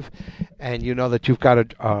turn, Dave, and you know that you've got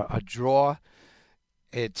a draw,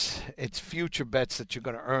 it's future bets that you're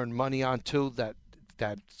going to earn money on too. That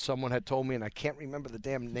someone had told me, and I can't remember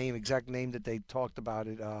the exact name that they talked about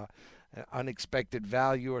it. Unexpected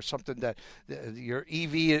value or something, that your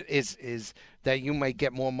EV is that you might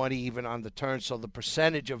get more money even on the turn. So the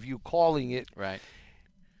percentage of you calling it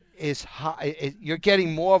is high. You're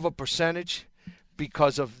getting more of a percentage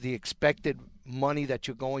because of the expected money that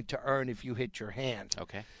you're going to earn if you hit your hand.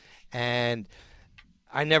 Okay. And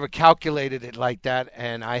I never calculated it like that,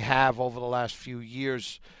 and I have over the last few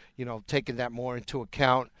years, taken that more into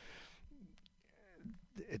account.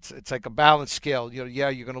 It's like a balance scale. You're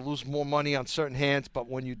going to lose more money on certain hands, but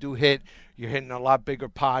when you do hit, you're hitting a lot bigger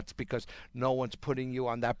pots because no one's putting you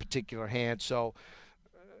on that particular hand. So,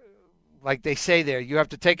 like they say there, you have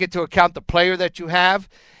to take into account the player that you have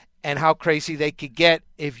and how crazy they could get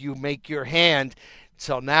if you make your hand.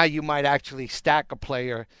 So now you might actually stack a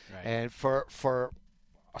player, and for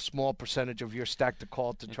a small percentage of your stack to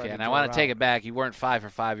call to try to. And I want to take it back. You weren't 5 for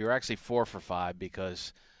 5. You were actually 4 for 5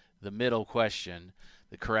 because the middle question,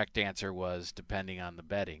 the correct answer was depending on the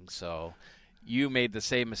betting. So you made the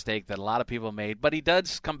same mistake that a lot of people made, but he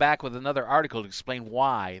does come back with another article to explain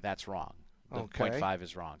why that's wrong. The 0.5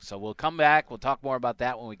 is wrong. So we'll come back. We'll talk more about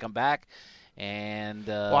that when we come back. And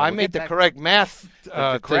I made the correct math thing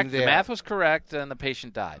there. The math was correct, and the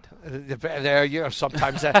patient died. There,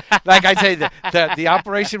 sometimes, like I say, the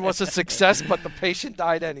operation was a success, but the patient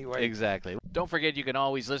died anyway. Exactly. Don't forget, you can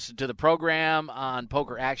always listen to the program on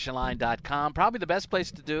PokerActionLine.com. Probably the best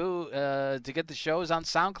place to do to get the show is on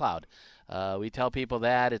SoundCloud. We tell people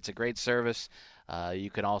that it's a great service.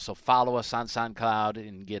 You can also follow us on SoundCloud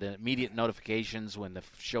and get immediate notifications when the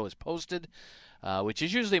show is posted. Which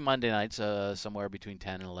is usually Monday nights, somewhere between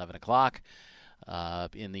 10 and 11 o'clock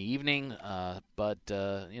in the evening. But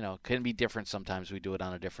it can be different sometimes. We do it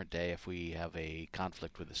on a different day if we have a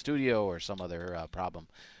conflict with the studio or some other problem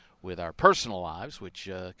with our personal lives, which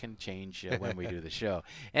can change when we do the show.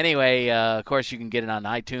 Anyway, of course, you can get it on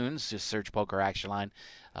iTunes. Just search Poker Action Line.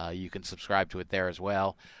 You can subscribe to it there as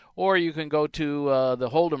well. Or you can go to the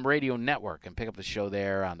Hold'em Radio Network and pick up the show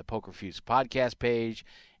there on the Poker Fuse podcast page,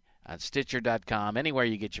 on Stitcher.com, anywhere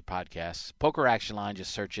you get your podcasts. Poker Action Line,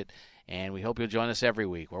 just search it, and we hope you'll join us every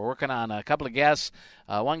week. We're working on a couple of guests.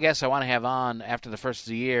 One guest I want to have on after the first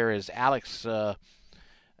of the year is Alex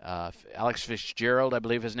Fitzgerald, I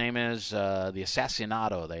believe his name is, the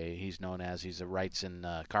Assassinato. He's known as. He's writes in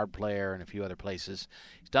Card Player and a few other places.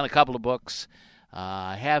 He's done a couple of books.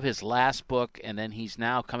 I have his last book, and then he's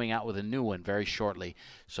now coming out with a new one very shortly.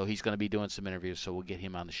 So he's going to be doing some interviews, so we'll get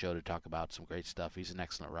him on the show to talk about some great stuff. He's an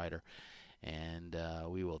excellent writer. and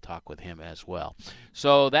we will talk with him as well.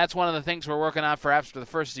 So that's one of the things we're working on for after the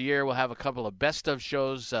first of the year. We'll have a couple of best of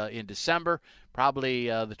shows in December, probably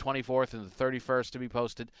the 24th and the 31st to be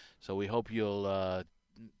posted. So we hope you'll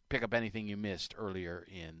pick up anything you missed earlier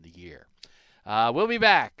in the year. We'll be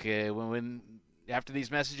back when after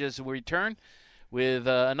these messages. We return with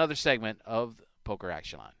another segment of Poker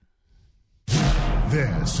Action Line.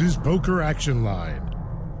 This is Poker Action Line.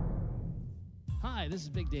 Hi, this is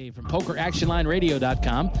Big Dave from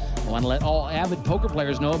PokerActionLineRadio.com. I want to let all avid poker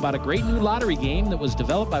players know about a great new lottery game that was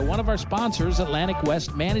developed by one of our sponsors, Atlantic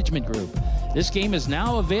West Management Group. This game is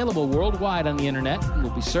now available worldwide on the Internet and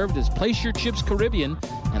will be served as Place Your Chips Caribbean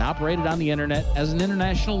and operated on the Internet as an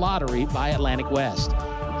international lottery by Atlantic West.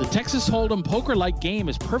 The Texas Hold'em poker-like game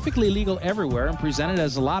is perfectly legal everywhere and presented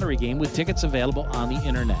as a lottery game with tickets available on the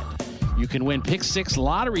Internet. You can win Pick 6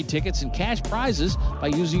 lottery tickets and cash prizes by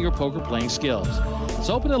using your poker playing skills. It's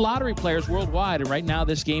open to lottery players worldwide, and right now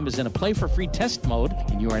this game is in a play-for-free test mode,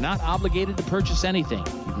 and you are not obligated to purchase anything.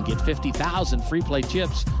 You can get 50,000 free play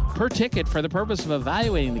chips per ticket for the purpose of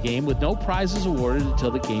evaluating the game with no prizes awarded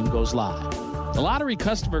until the game goes live. The lottery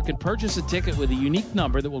customer can purchase a ticket with a unique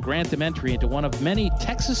number that will grant them entry into one of many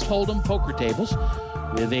Texas Hold'em poker tables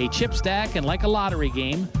with a chip stack, and like a lottery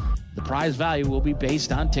game, the prize value will be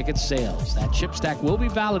based on ticket sales. That chip stack will be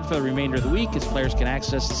valid for the remainder of the week, as players can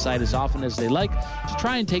access the site as often as they like to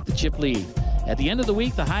try and take the chip lead. At the end of the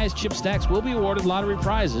week, the highest chip stacks will be awarded lottery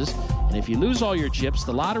prizes, and if you lose all your chips,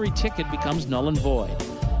 the lottery ticket becomes null and void.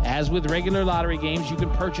 As with regular lottery games, you can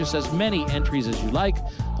purchase as many entries as you like.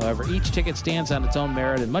 However, each ticket stands on its own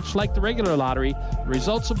merit, and much like the regular lottery, the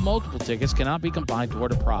results of multiple tickets cannot be combined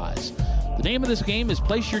toward a prize. The name of this game is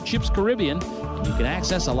Place Your Chips Caribbean, and you can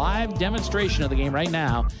access a live demonstration of the game right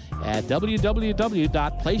now at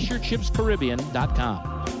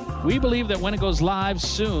www.placeyourchipscaribbean.com. We believe that when it goes live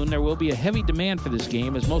soon, there will be a heavy demand for this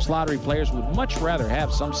game, as most lottery players would much rather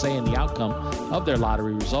have some say in the outcome of their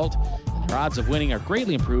lottery result. Their odds of winning are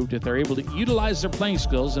greatly improved if they're able to utilize their playing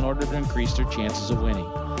skills in order to increase their chances of winning.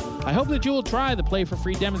 I hope that you will try the Play for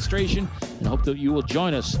Free demonstration and hope that you will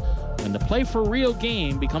join us when the Play for Real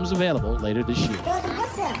game becomes available later this year.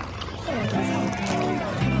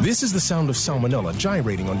 This is the sound of salmonella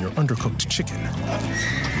gyrating on your undercooked chicken.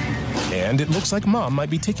 And it looks like Mom might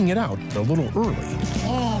be taking it out a little early.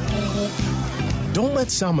 Don't let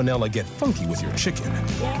salmonella get funky with your chicken.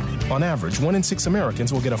 On average, 1 in 6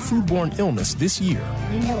 Americans will get a foodborne illness this year.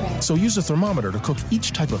 So use a thermometer to cook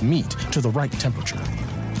each type of meat to the right temperature.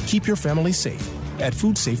 Keep your family safe at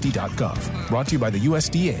foodsafety.gov. Brought to you by the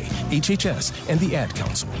USDA, HHS, and the Ad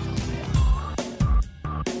Council.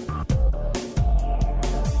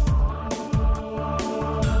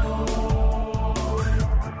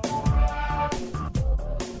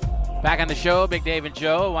 Back on the show, Big Dave and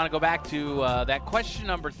Joe. I want to go back to that question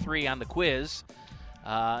number 3 on the quiz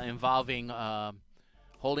involving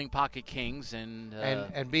holding pocket kings and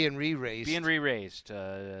being re-raised. Being re-raised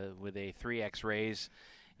with a 3x raise.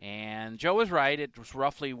 And Joe was right. It was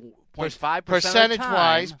roughly 0.5%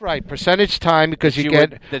 percentage-wise, right? Percentage time, because you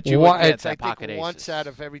get one, it's I pocket think aces. once out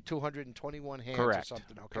of every 221 hands. Correct. Or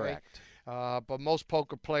something. Okay. Correct. But most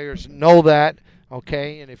poker players know that.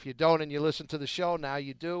 Okay, and if you don't and you listen to the show, now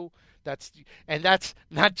you do. That's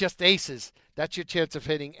not just aces. That's your chance of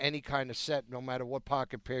hitting any kind of set, no matter what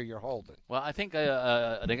pocket pair you're holding. Well, I think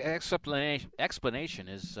an explanation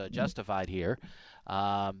is justified here.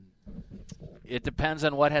 It depends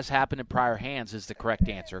on what has happened in prior hands is the correct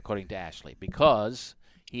answer, according to Ashley, because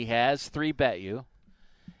he has 3-bet you,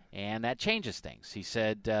 and that changes things. He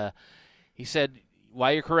said,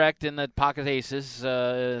 while you're correct in the pocket aces,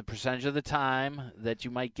 percentage of the time that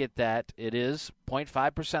you might get that, it is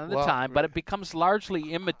 0.5% of the time, but it becomes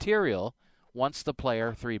largely immaterial once the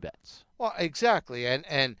player 3-bets. Well, exactly,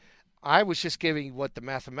 and I was just giving what the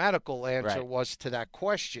mathematical answer was to that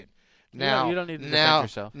question. Now, you don't need to defend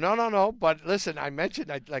yourself. No. But listen, I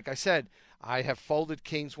mentioned, like I said, I have folded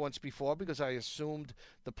kings once before because I assumed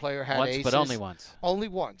the player had aces. But only once. Only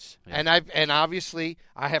once. Yeah. And obviously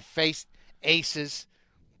I have faced aces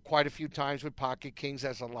quite a few times with pocket kings,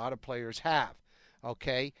 as a lot of players have.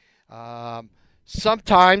 Okay.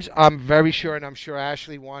 Sometimes I'm very sure, and I'm sure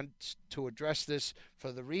Ashley wants to address this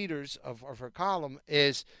for the readers of her column,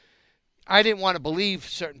 is I didn't want to believe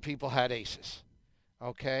certain people had aces.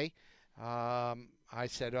 Okay. I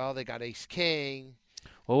said, oh, they got ace-king.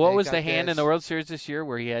 Well, what was the hand in the World Series this year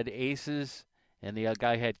where he had aces and the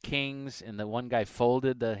guy had kings and the one guy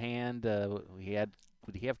folded the hand?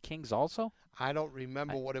 Would he have kings also? I don't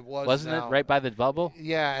remember what it was. Wasn't it right by the bubble?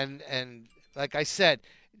 Yeah, and like I said,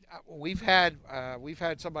 we've had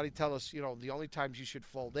somebody tell us, the only times you should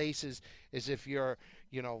fold aces is if you're,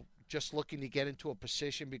 just looking to get into a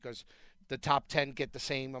position because the top 10 get the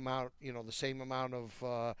same amount,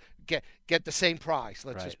 of get the same prize.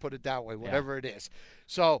 Let's just put it that way, whatever it is.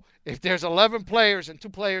 So if there's 11 players and 2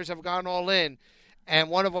 players have gone all in, and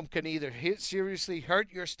one of them can either seriously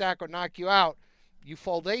hurt your stack or knock you out, you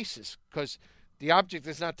fold aces because the object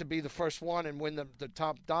is not to be the first one and win the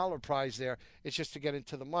top dollar prize there. It's just to get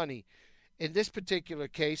into the money. In this particular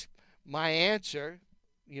case, my answer,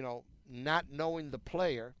 not knowing the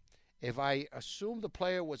player, if I assume the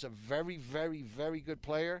player was a very, very, very good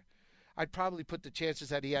player, I'd probably put the chances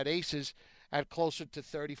that he had aces at closer to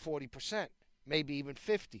 30, 40%, maybe even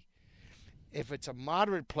 50. If it's a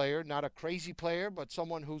moderate player, not a crazy player, but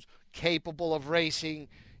someone who's capable of racing,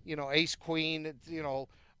 ace, queen,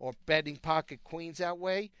 or betting pocket queens that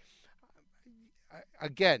way,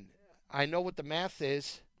 again, I know what the math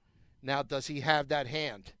is. Now, does he have that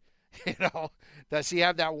hand? Does he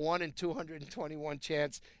have that 1 in 221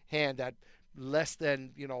 chance hand at less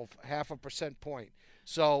than, 0.5 percentage point?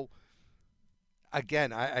 So,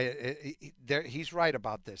 again, he's right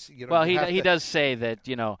about this. Well, he does say that,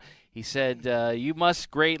 he said you must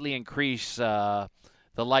greatly increase the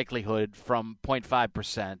likelihood from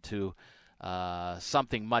 0.5% to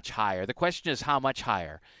something much higher. The question is how much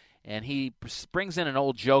higher. And he brings in an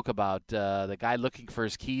old joke about the guy looking for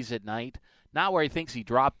his keys at night. Not where he thinks he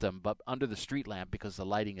dropped them, but under the street lamp because the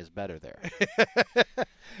lighting is better there.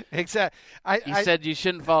 Exactly. He said you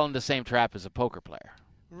shouldn't fall in the same trap as a poker player.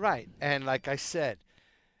 Right. And like I said,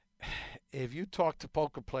 if you talk to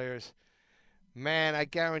poker players, man, I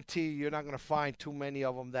guarantee you're not going to find too many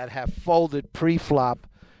of them that have folded pre-flop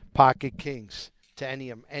pocket kings to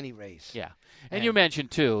any raise. Yeah. And you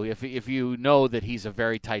mentioned, too, if you know that he's a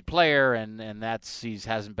very tight player and he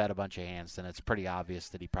hasn't bet a bunch of hands, then it's pretty obvious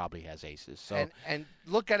that he probably has aces. So And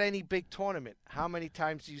look at any big tournament. How many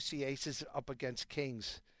times do you see aces up against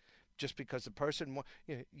kings just because the person –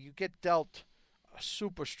 you get dealt a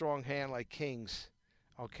super strong hand like kings,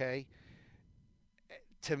 okay?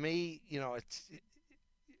 To me,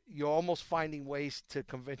 you're almost finding ways to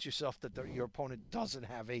convince yourself that your opponent doesn't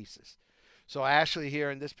have aces. So Ashley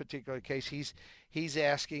here in this particular case, he's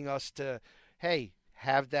asking us to, hey,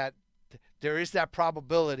 have that. There is that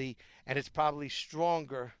probability, and it's probably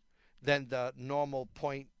stronger than the normal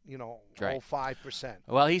 0.05%.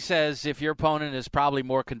 Well, he says if your opponent is probably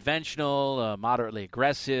more conventional, moderately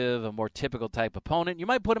aggressive, a more typical type opponent, you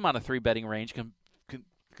might put him on a 3-betting range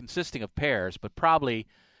consisting of pairs, but probably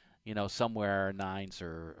somewhere nines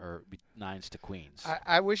or nines to queens.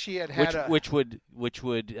 I wish he had which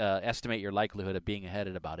would estimate your likelihood of being ahead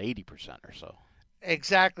at about 80% or so.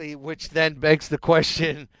 Exactly, which then begs the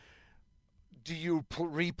question: do you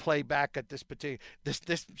replay back at this particular?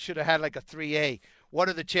 This should have had like a 3A. What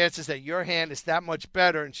are the chances that your hand is that much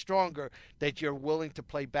better and stronger that you're willing to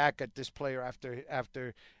play back at this player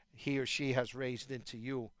after he or she has raised into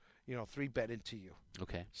you? 3-bet into you.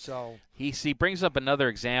 Okay. So he brings up another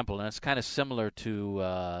example, and it's kind of similar to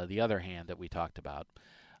the other hand that we talked about.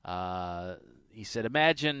 He said,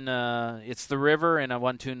 imagine it's the river in a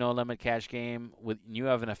 1-2 no-limit cash game. You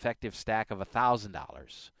have an effective stack of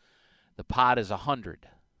 $1,000. The pot is 100.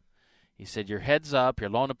 He said, your head's up. Your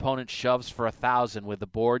lone opponent shoves for 1,000 with the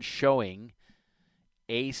board showing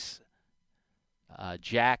ace,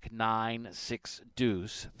 jack, 9, 6,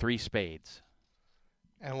 deuce, 3 spades.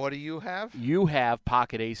 And what do you have? You have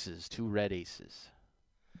pocket aces, 2 red aces.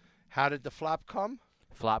 How did the flop come?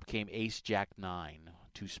 Flop came ace, jack, 9,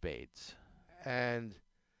 2 spades. And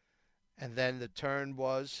then the turn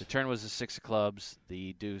was? The turn was the 6 of clubs,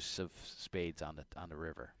 the deuce of spades on the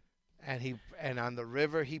river. And on the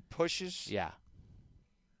river he pushes? Yeah.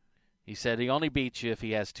 He said he only beats you if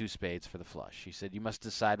he has 2 spades for the flush. He said you must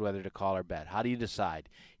decide whether to call or bet. How do you decide?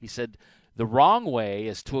 He said the wrong way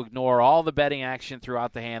is to ignore all the betting action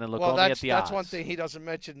throughout the hand and look only at the odds. That's one thing he doesn't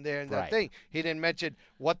mention there in that thing. He didn't mention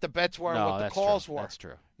what the bets were and what the calls were. That's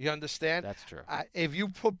true. You understand? That's true. If you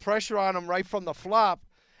put pressure on him right from the flop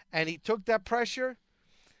and he took that pressure,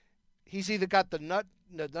 he's either got the nut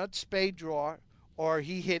spade draw or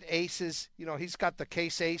he hit aces. He's got the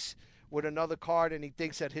case ace with another card and he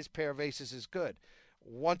thinks that his pair of aces is good.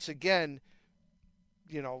 Once again,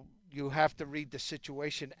 you have to read the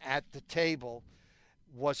situation at the table.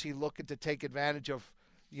 Was he looking to take advantage of,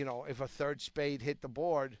 if a third spade hit the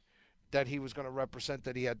board, that he was going to represent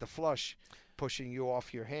that he had the flush pushing you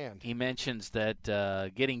off your hand? He mentions that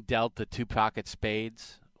getting dealt the 2 pocket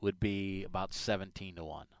spades would be about 17 to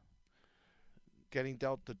 1. getting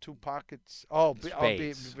dealt the 2 pockets. Oh,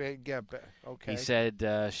 Spades. Okay. He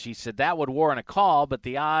said, she said that would warrant a call, but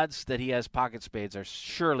the odds that he has pocket spades are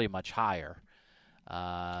surely much higher,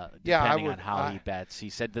 depending on how he bets. He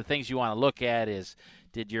said the things you want to look at is,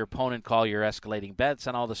 did your opponent call your escalating bets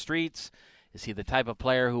on all the streets? Is he the type of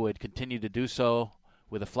player who would continue to do so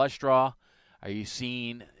with a flush draw? Are you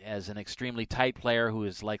seen as an extremely tight player who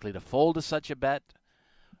is likely to fold to such a bet?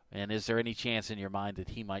 And is there any chance in your mind that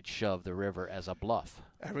he might shove the river as a bluff?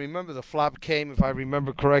 I remember the flop came, if I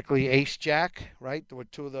remember correctly, Ace-Jack, right? There were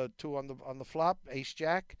two on the flop,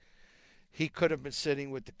 Ace-Jack. He could have been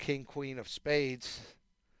sitting with the King-Queen of spades.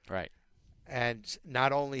 Right. And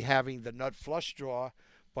not only having the nut flush draw,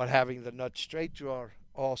 but having the nut straight draw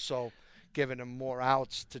also giving him more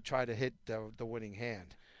outs to try to hit the winning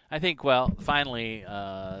hand. I think, well, finally,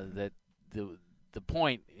 that the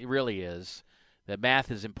point really is that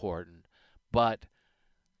math is important, but,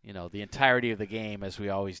 you know, the entirety of the game, as we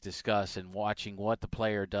always discuss, and watching what the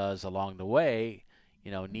player does along the way,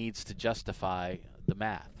 you know, needs to justify the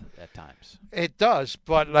math at times. It does,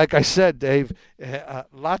 but like I said, Dave,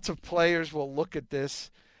 lots of players will look at this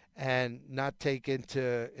and not take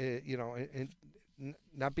into,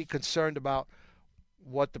 not be concerned about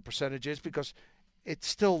what the percentage is, because it's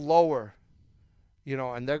still lower, you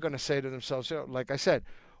know, and they're going to say to themselves, you know, like I said,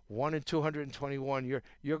 1 in 221,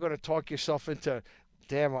 you're going to talk yourself into,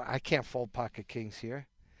 damn, I can't fold pocket kings here.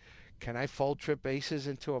 Can I fold trip aces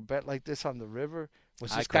into a bet like this on the river?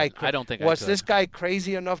 Was this guy? I don't think was I could. This guy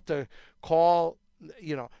crazy enough to call?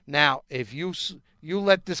 You know, now if you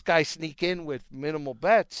let this guy sneak in with minimal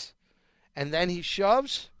bets, and then he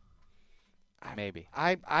shoves, maybe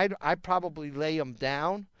I probably lay him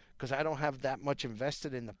down because I don't have that much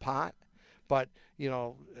invested in the pot. But you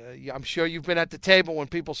know, I'm sure you've been at the table when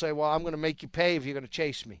people say, "Well, I'm going to make you pay if you're going to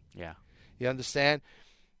chase me." Yeah, you understand?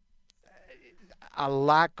 A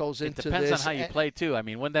lot goes into this. It depends on how you play, too. I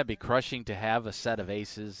mean, wouldn't that be crushing to have a set of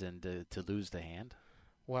aces and to lose the hand?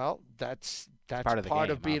 Well, that's part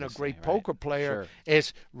of being a great poker player, sure.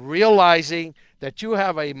 Is realizing that you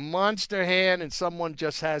have a monster hand and someone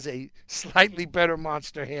just has a slightly better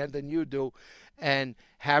monster hand than you do, and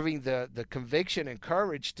having the conviction and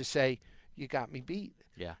courage to say, you got me beat.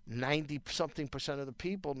 Yeah. 90-something% of the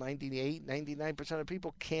people, 98, 99% of the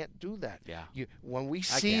people can't do that. Yeah. When we I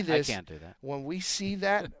see this, I can't do that. When we see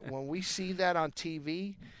that on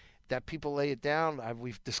TV, that people lay it down.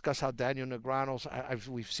 We've discussed how Daniel Negreanu's.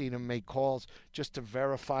 We've seen him make calls just to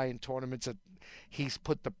verify in tournaments that he's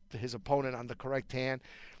put his opponent on the correct hand.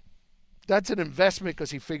 That's an investment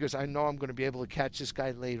because he figures, I know I'm going to be able to catch this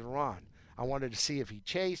guy later on. I wanted to see if he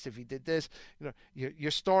chased, if he did this. You know, you're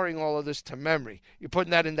storing all of this to memory. You're putting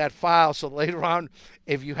that in that file, so later on,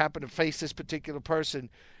 if you happen to face this particular person,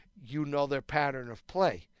 you know their pattern of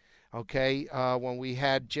play. Okay, when we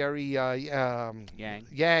had Jerry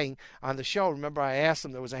Yang on the show, remember I asked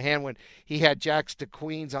him, there was a hand when he had jacks to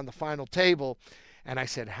queens on the final table, and I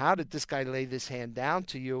said, how did this guy lay this hand down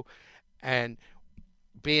to you? And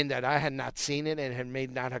being that I had not seen it and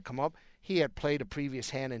had not have come up, he had played a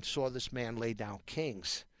previous hand and saw this man lay down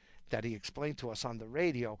kings that he explained to us on the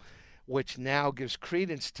radio, which now gives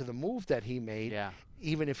credence to the move that he made,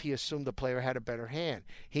 even if he assumed the player had a better hand.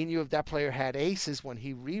 He knew if that player had aces when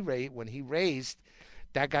he raised,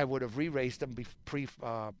 that guy would have re-raised them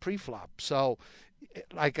pre-flop. So,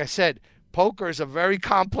 like I said, poker is a very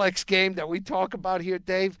complex game that we talk about here,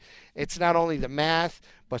 Dave. It's not only the math,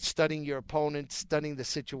 but studying your opponent, studying the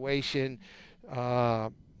situation.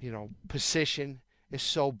 Position is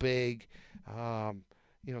so big.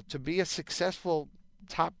 To be a successful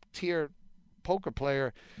top-tier poker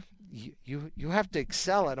player, you have to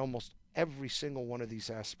excel at almost every single one of these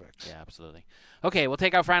aspects. Yeah, absolutely. Okay, we'll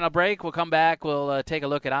take our final break. We'll come back. We'll take a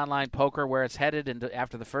look at online poker, where it's headed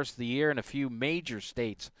after the first of the year in a few major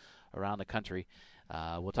states around the country.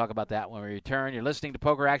 We'll talk about that when we return. You're listening to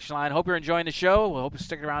Poker Action Line. Hope you're enjoying the show. We hope you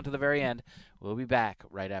stick around to the very end. We'll be back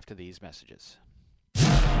right after these messages.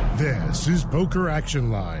 This is Poker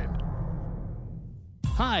Action Line.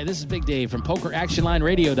 Hi, this is Big Dave from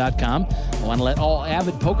PokerActionLineRadio.com. I want to let all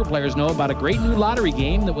avid poker players know about a great new lottery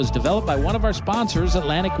game that was developed by one of our sponsors,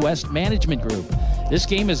 Atlantic West Management Group. This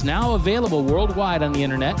game is now available worldwide on the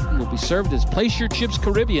Internet and will be served as Place Your Chips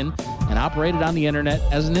Caribbean and operated on the Internet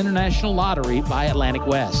as an international lottery by Atlantic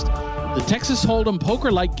West. The Texas Hold'em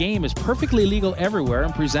poker-like game is perfectly legal everywhere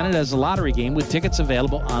and presented as a lottery game with tickets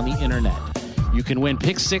available on the Internet. You can win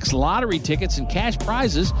Pick 6 lottery tickets and cash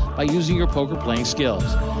prizes by using your poker playing skills.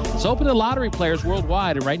 It's open to lottery players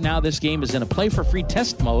worldwide, and right now this game is in a play-for-free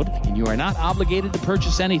test mode, and you are not obligated to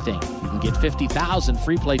purchase anything. You can get 50,000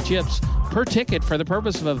 free play chips per ticket for the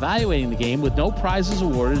purpose of evaluating the game with no prizes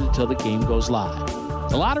awarded until the game goes live.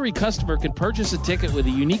 The lottery customer can purchase a ticket with a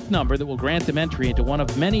unique number that will grant them entry into one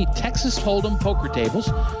of many Texas Hold'em poker tables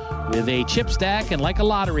with a chip stack, and like a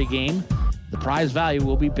lottery game, the prize value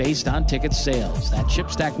will be based on ticket sales. That chip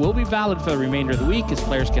stack will be valid for the remainder of the week, as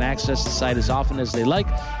players can access the site as often as they like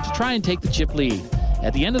to try and take the chip lead.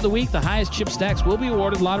 At the end of the week, the highest chip stacks will be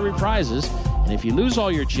awarded lottery prizes, and if you lose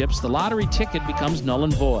all your chips, the lottery ticket becomes null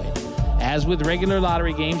and void. As with regular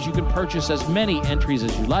lottery games, you can purchase as many entries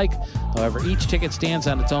as you like. However, each ticket stands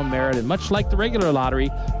on its own merit, and much like the regular lottery,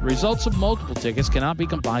 the results of multiple tickets cannot be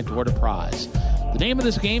combined toward a prize. The name of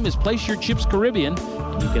this game is Place Your Chips Caribbean,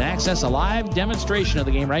 and you can access a live demonstration of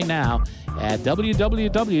the game right now at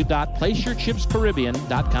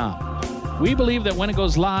www.placeyourchipscaribbean.com. We believe that when it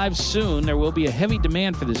goes live soon, there will be a heavy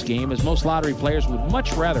demand for this game, as most lottery players would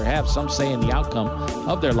much rather have some say in the outcome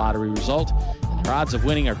of their lottery result. Their odds of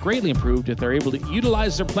winning are greatly improved if they're able to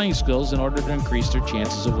utilize their playing skills in order to increase their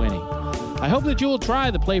chances of winning. I hope that you will try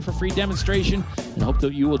the Play for Free demonstration, and hope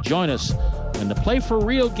that you will join us when the Play for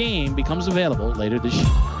Real game becomes available later this year.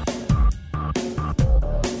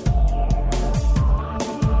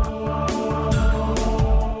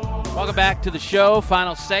 Welcome back to the show,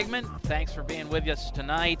 final segment. Thanks for being with us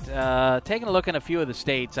tonight. Taking a look at a few of the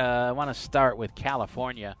states, I want to start with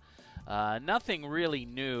California. Nothing really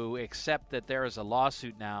new, except that there is a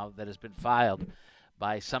lawsuit now that has been filed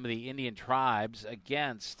by some of the Indian tribes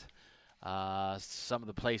against some of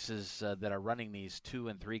the places that are running these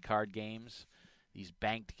 2- and 3-card games, these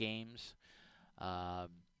banked games.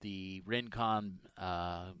 The Rincon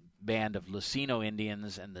band of Lusino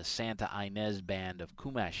Indians and the Santa Ynez band of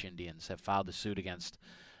Chumash Indians have filed a suit against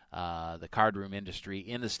the card room industry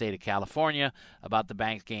in the state of California about the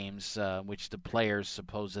banked games, which the players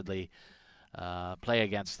supposedly play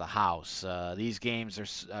against the house. These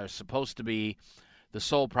games are supposed to be the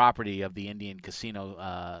sole property of the Indian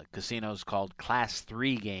casinos called Class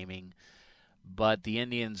 3 gaming, but the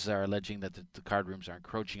Indians are alleging that the card rooms are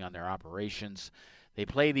encroaching on their operations. They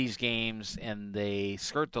play these games and they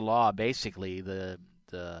skirt the law, basically, the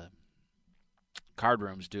card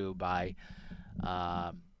rooms do, by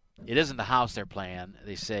it isn't the house they're playing.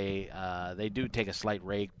 They say they do take a slight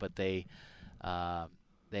rake, but they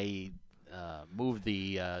move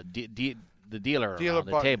the dealer around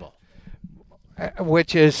the table.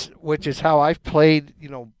 Which is how I've played. You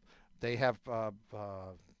know, they have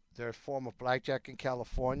their form of blackjack in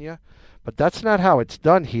California, but that's not how it's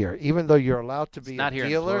done here. Even though you're allowed to be not a here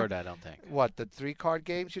dealer, in Florida, I don't think. What, the 3-card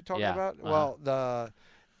games you're talking about? Uh-huh. Well, the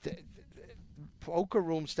poker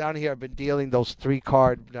rooms down here have been dealing those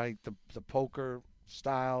 3-card, like the poker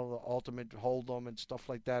style, the ultimate hold'em and stuff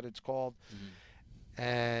like that. It's called,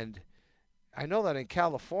 and I know that in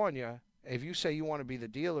California, if you say you want to be the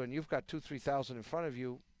dealer and you've got 2,000-3,000 in front of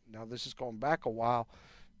you, now this is going back a while,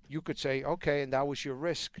 you could say, okay, and that was your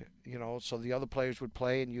risk, you know, so the other players would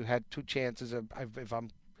play and you had 2 chances, if I'm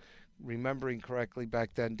remembering correctly back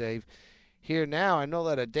then, Dave. Here now, I know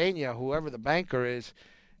that Adenia, whoever the banker is,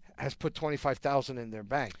 has put $25,000 in their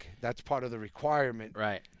bank. That's part of the requirement,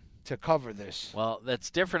 right, to cover this. Well, that's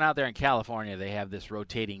different out there in California. They have this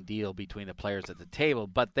rotating deal between the players at the table,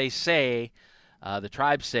 but they say, the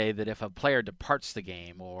tribes say that if a player departs the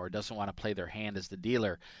game or doesn't want to play their hand as the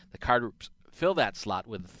dealer, the card rooms fill that slot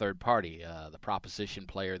with a third party, the proposition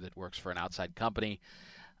player that works for an outside company.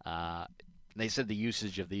 They said the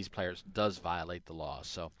usage of these players does violate the law.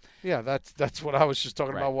 So yeah, that's what I was just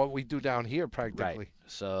talking right. about, what we do down here practically. Right.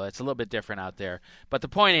 So it's a little bit different out there. But the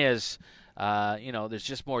point is, there's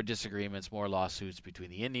just more disagreements, more lawsuits between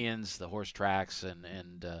the Indians, the horse tracks,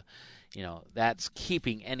 and that's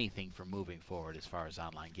keeping anything from moving forward as far as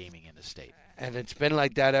online gaming in the state. And it's been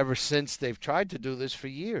like that ever since they've tried to do this for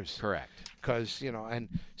years. Correct. Because, and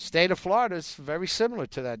state of Florida is very similar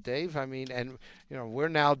to that, Dave. I mean, and, we're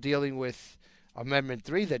now dealing with Amendment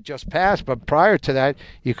 3 that just passed. But prior to that,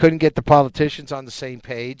 you couldn't get the politicians on the same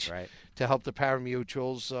page to help the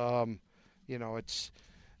pari-mutuels. It's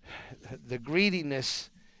the greediness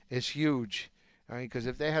is huge. Because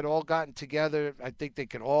if they had all gotten together, I think they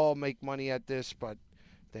could all make money at this, but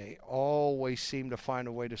they always seem to find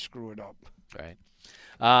a way to screw it up. Right.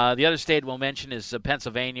 The other state we'll mention is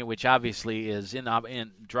Pennsylvania, which obviously is in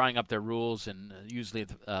drawing up their rules, and usually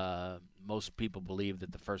most people believe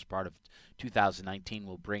that the first part of 2019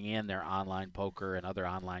 will bring in their online poker and other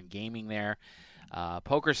online gaming there.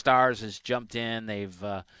 PokerStars has jumped in. They've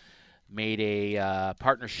made a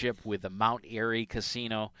partnership with the Mount Airy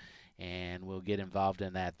Casino, and we'll get involved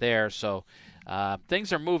in that there. So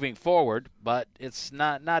things are moving forward, but it's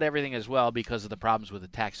not everything as well because of the problems with the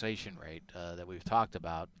taxation rate that we've talked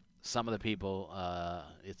about. some of the people,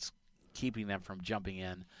 it's keeping them from jumping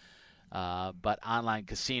in. But online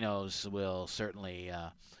casinos will certainly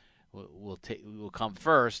will come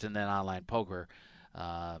first, and then online poker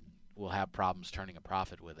will have problems turning a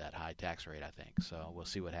profit with that high tax rate, I think. So we'll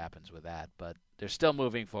see what happens with that. But they're still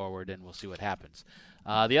moving forward, and we'll see what happens.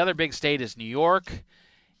 The other big state is New York,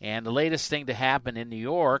 and the latest thing to happen in New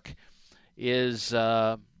York is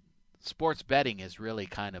sports betting has really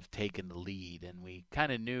kind of taken the lead, and we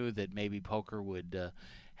kind of knew that maybe poker would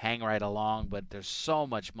hang right along, but there's so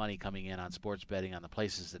much money coming in on sports betting on the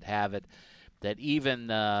places that have it that even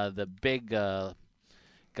the big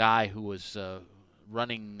guy who was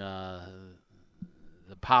running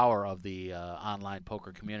the power of the online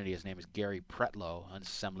poker community, his name is Gary Pretlow, an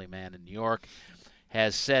assemblyman in New York,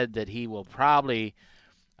 has said that he will probably,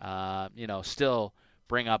 still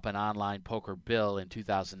bring up an online poker bill in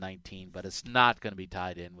 2019, but it's not going to be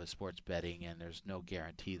tied in with sports betting, and there's no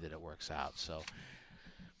guarantee that it works out. So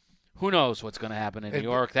who knows what's going to happen in New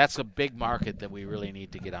York? That's a big market that we really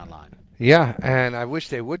need to get online. Yeah, and I wish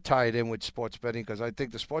they would tie it in with sports betting, because I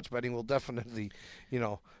think the sports betting will definitely,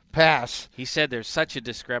 pass. He said there's such a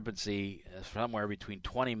discrepancy somewhere between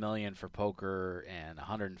 $20 million for poker and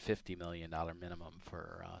 $150 million minimum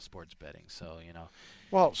for sports betting. So,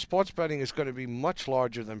 Well, sports betting is going to be much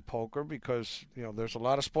larger than poker because, there's a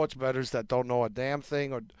lot of sports bettors that don't know a damn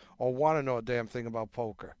thing or want to know a damn thing about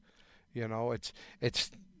poker.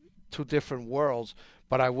 It's two different worlds.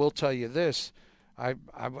 But I will tell you this. I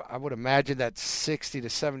would imagine that 60 to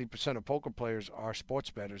 70% of poker players are sports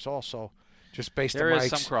bettors also. Just based there on my is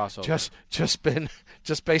some crossover.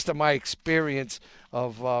 Just based on my experience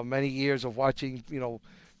of many years of watching,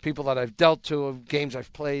 people that I've dealt to, games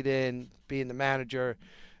I've played in, being the manager.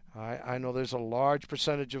 I know there's a large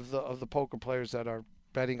percentage of the poker players that are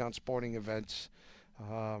betting on sporting events.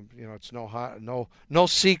 It's no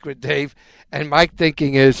secret, Dave. And my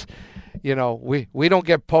thinking is, we don't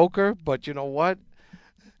get poker, but you know what?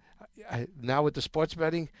 Now with the sports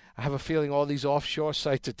betting, I have a feeling all these offshore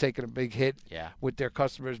sites are taking a big hit with their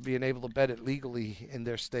customers being able to bet it legally in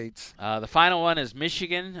their states. The final one is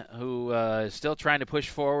Michigan, who is still trying to push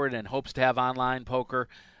forward and hopes to have online poker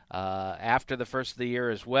after the first of the year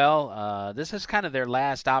as well. This is kind of their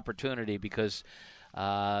last opportunity because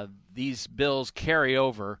these bills carry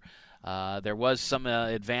over. There was some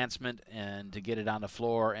advancement and to get it on the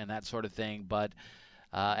floor and that sort of thing, but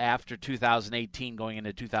after 2018 going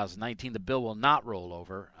into 2019, the bill will not roll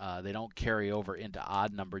over. They don't carry over into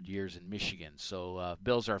odd-numbered years in Michigan. So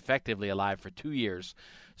bills are effectively alive for 2 years.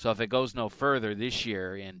 So if it goes no further this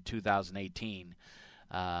year in 2018,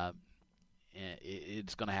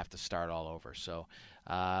 it's going to have to start all over. So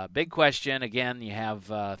big question. Again, you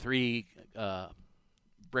have 3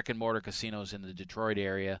 brick-and-mortar casinos in the Detroit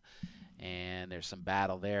area, and there's some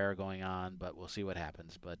battle there going on, but we'll see what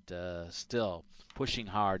happens. But still pushing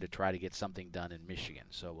hard to try to get something done in Michigan,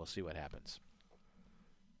 so we'll see what happens.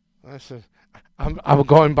 I'm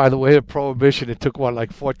going by the way of Prohibition. It took,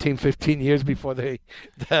 14, 15 years before they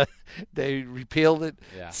repealed it.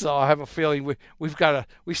 Yeah. So I have a feeling we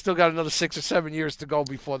still got another 6 or 7 years to go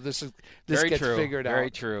before this gets figured out.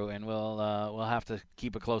 Very true, and we'll have to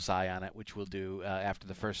keep a close eye on it, which we'll do after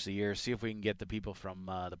the first of the year. See if we can get the people from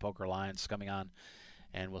the Poker Alliance coming on,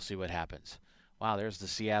 and we'll see what happens. Wow, there's the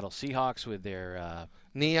Seattle Seahawks with their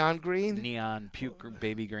neon green, puke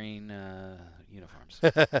baby green uniforms,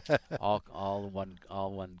 all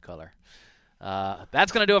one color.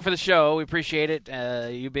 That's going to do it for the show. We appreciate it,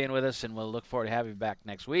 you being with us, and we'll look forward to having you back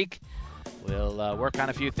next week. We'll work on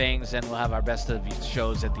a few things, and we'll have our best of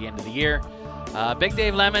shows at the end of the year. Big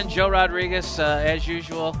Dave Lemon, Joe Rodriguez, as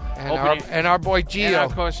usual, and our boy Gio, and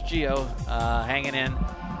of course Gio, hanging in.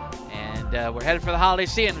 And we're headed for the holiday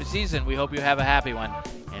season. We hope you have a happy one.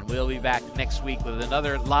 And we'll be back next week with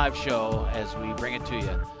another live show as we bring it to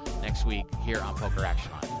you next week here on Poker Action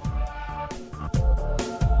Line.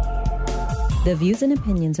 The views and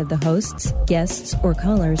opinions of the hosts, guests, or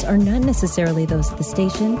callers are not necessarily those of the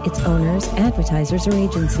station, its owners, advertisers, or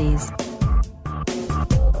agencies.